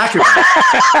 Yeah, exactly.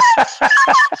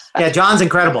 Yeah, John's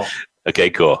incredible. Okay,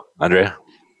 cool. Andrea?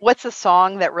 What's a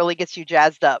song that really gets you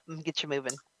jazzed up and gets you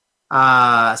moving?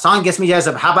 Song gets me jazzed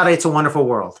up. How about It's a Wonderful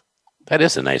World? That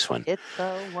is a nice one. It's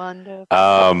a wonderful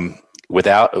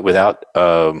Without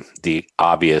the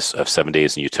obvious of 7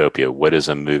 Days in Utopia, what is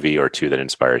a movie or two that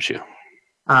inspires you?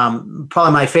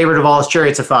 Probably my favorite of all is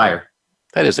Chariots of Fire.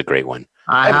 That is a great one.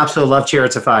 I absolutely love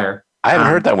Chariots of Fire. I haven't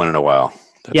heard that one in a while.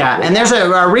 And there's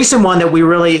a recent one that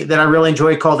I really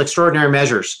enjoyed called Extraordinary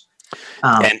Measures.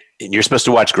 And you're supposed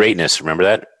to watch Greatness. Remember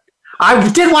that?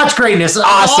 I did watch Greatness.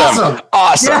 Awesome.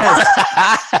 Yes.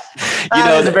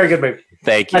 It's a very good movie.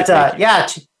 Thank you. But,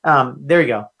 there you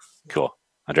go. Cool.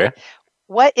 Andrea?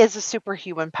 What is a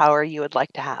superhuman power you would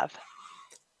like to have?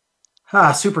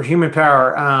 Superhuman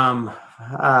power.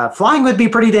 Flying would be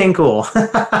pretty dang cool.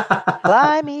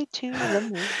 Fly me to the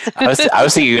moon. I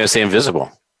was thinking you were going to say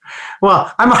invisible.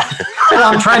 Well,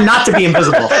 I'm trying not to be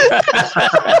invisible.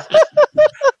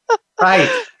 Right.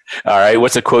 All right.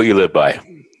 What's a quote you live by?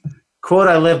 Quote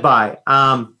I live by.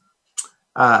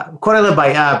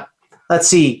 Let's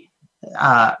see.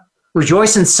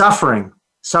 Rejoice in suffering.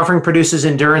 Suffering produces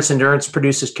endurance. Endurance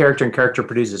produces character, and character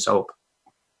produces hope.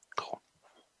 Cool.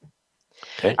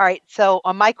 Okay. All right. So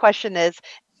my question is,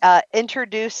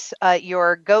 introduce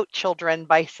your goat children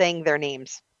by saying their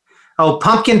names. Oh,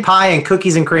 Pumpkin Pie and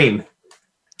Cookies and Cream.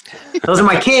 Those are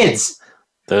my kids.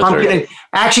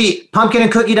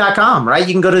 Pumpkinandcookie.com, right?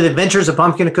 You can go to the adventures of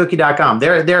pumpkinandcookie.com.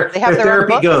 They're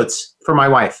therapy goats for my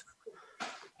wife.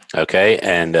 Okay.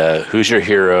 And who's your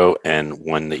hero and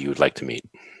one that you would like to meet?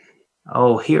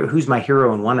 Oh, who's my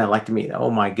hero and one I'd like to meet? Oh,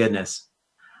 my goodness.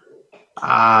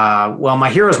 Well, my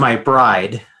hero is my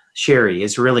bride. Sherry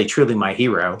is really, truly my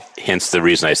hero. Hence the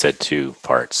reason I said 2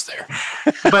 parts there.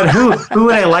 But who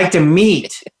would I like to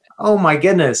meet? Oh, my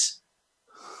goodness.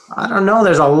 I don't know.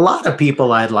 There's a lot of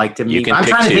people I'd like to meet. I'm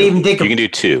trying to even think of. You can do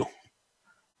 2.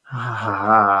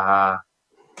 I'm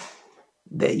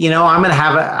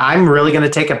really going to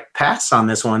take a pass on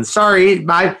this one. Sorry,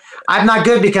 I'm not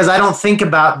good because I don't think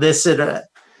about this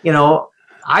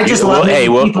I just love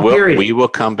people, period. We will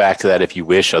come back to that if you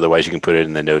wish. Otherwise, you can put it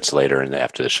in the notes later and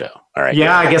after the show. All right.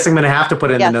 Yeah, I guess I'm going to have to put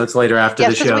it in the notes later after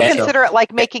the show. We consider it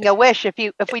like making a wish. If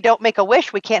we don't make a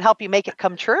wish, we can't help you make it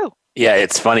come true. Yeah,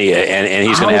 it's funny, and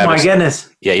he's going to have. Oh my goodness!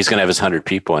 Yeah, he's going to have his 100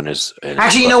 people in his.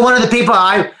 Actually, one of the people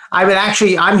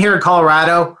I'm here in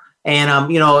Colorado,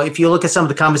 and if you look at some of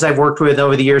the companies I've worked with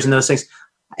over the years and those things,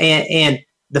 and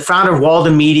the founder of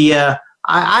Walden Media,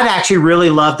 I'd actually really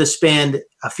love to spend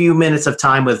a few minutes of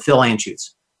time with Phil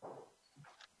Anschutz.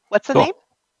 What's the name?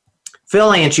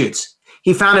 Phil Anschutz.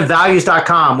 He founded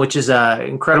Values.com, which is an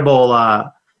incredible.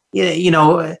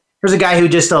 Here's a guy who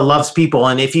just loves people,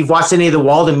 and if you've watched any of the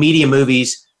Walden Media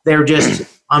movies, they're just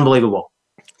unbelievable.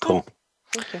 Cool.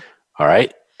 Thank you. All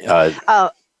right.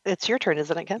 It's your turn,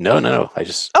 isn't it, Ken? No. I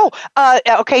just.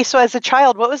 Okay. So as a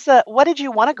child, what did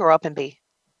you want to grow up and be?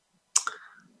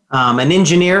 An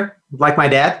engineer, like my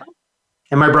dad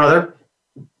and my brother.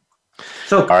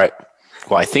 So. All right.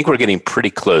 Well, I think we're getting pretty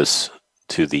close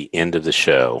to the end of the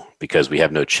show because we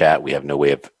have no chat. We have no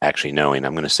way of actually knowing.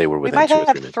 I'm going to say we're within 2 or 3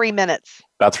 minutes. We might have 3 minutes.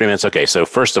 About 3 minutes. Okay. So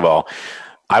first of all,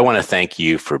 I want to thank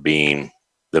you for being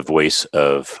the voice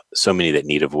of so many that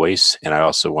need a voice. And I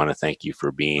also want to thank you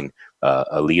for being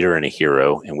a leader and a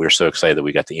hero. And we're so excited that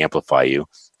we got to amplify you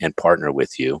and partner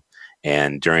with you.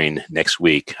 And during next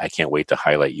week, I can't wait to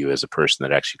highlight you as a person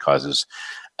that actually causes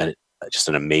just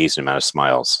an amazing amount of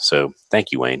smiles. So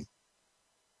thank you, Wayne.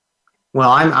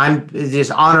 Well, I'm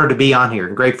just honored to be on here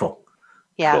and grateful.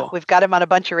 Yeah, cool. We've got him on a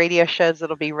bunch of radio shows.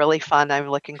 It'll be really fun. I'm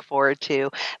looking forward to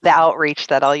the outreach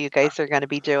that all you guys are going to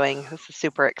be doing. This is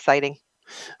super exciting.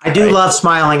 I do love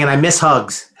smiling, and I miss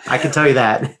hugs. I can tell you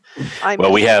that.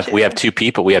 Well, we have 2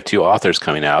 people. We have 2 authors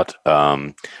coming out.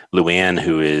 Luann,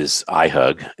 who is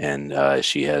iHug, and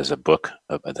she has a book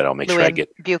that I'll make sure I get.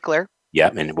 Buechler. Yeah,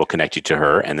 and we'll connect you to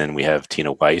her. And then we have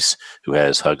Tina Weiss, who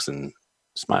has Hugs and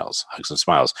Smiles.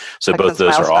 So both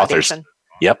those are authors. Foundation.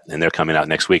 Yep, and they're coming out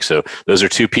next week. So those are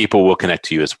 2 people we'll connect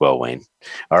to you as well, Wayne.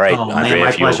 All right, Andrea,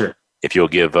 my pleasure. If you'll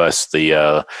give us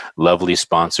the lovely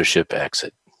sponsorship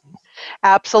exit.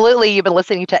 Absolutely. You've been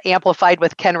listening to Amplified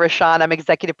with Ken Rochon. I'm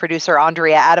executive producer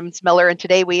Andrea Adams-Miller, and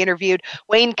today we interviewed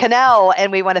Wayne Cannell,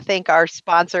 and we want to thank our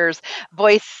sponsors,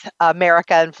 Voice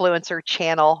America Influencer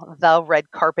Channel, The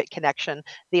Red Carpet Connection,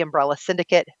 The Umbrella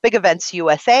Syndicate, Big Events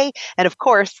USA, and of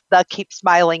course, the Keep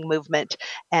Smiling Movement.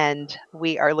 And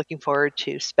we are looking forward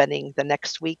to spending the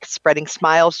next week spreading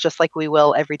smiles just like we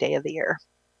will every day of the year.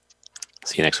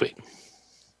 See you next week.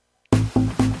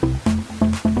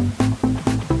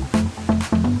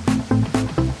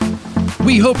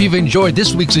 We hope you've enjoyed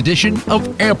this week's edition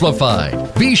of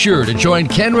Amplified. Be sure to join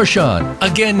Ken Rochon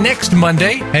again next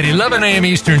Monday at 11 a.m.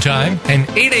 Eastern Time and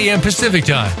 8 a.m. Pacific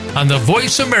Time on the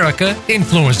Voice America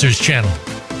Influencers Channel.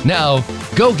 Now,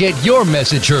 go get your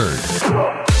message heard.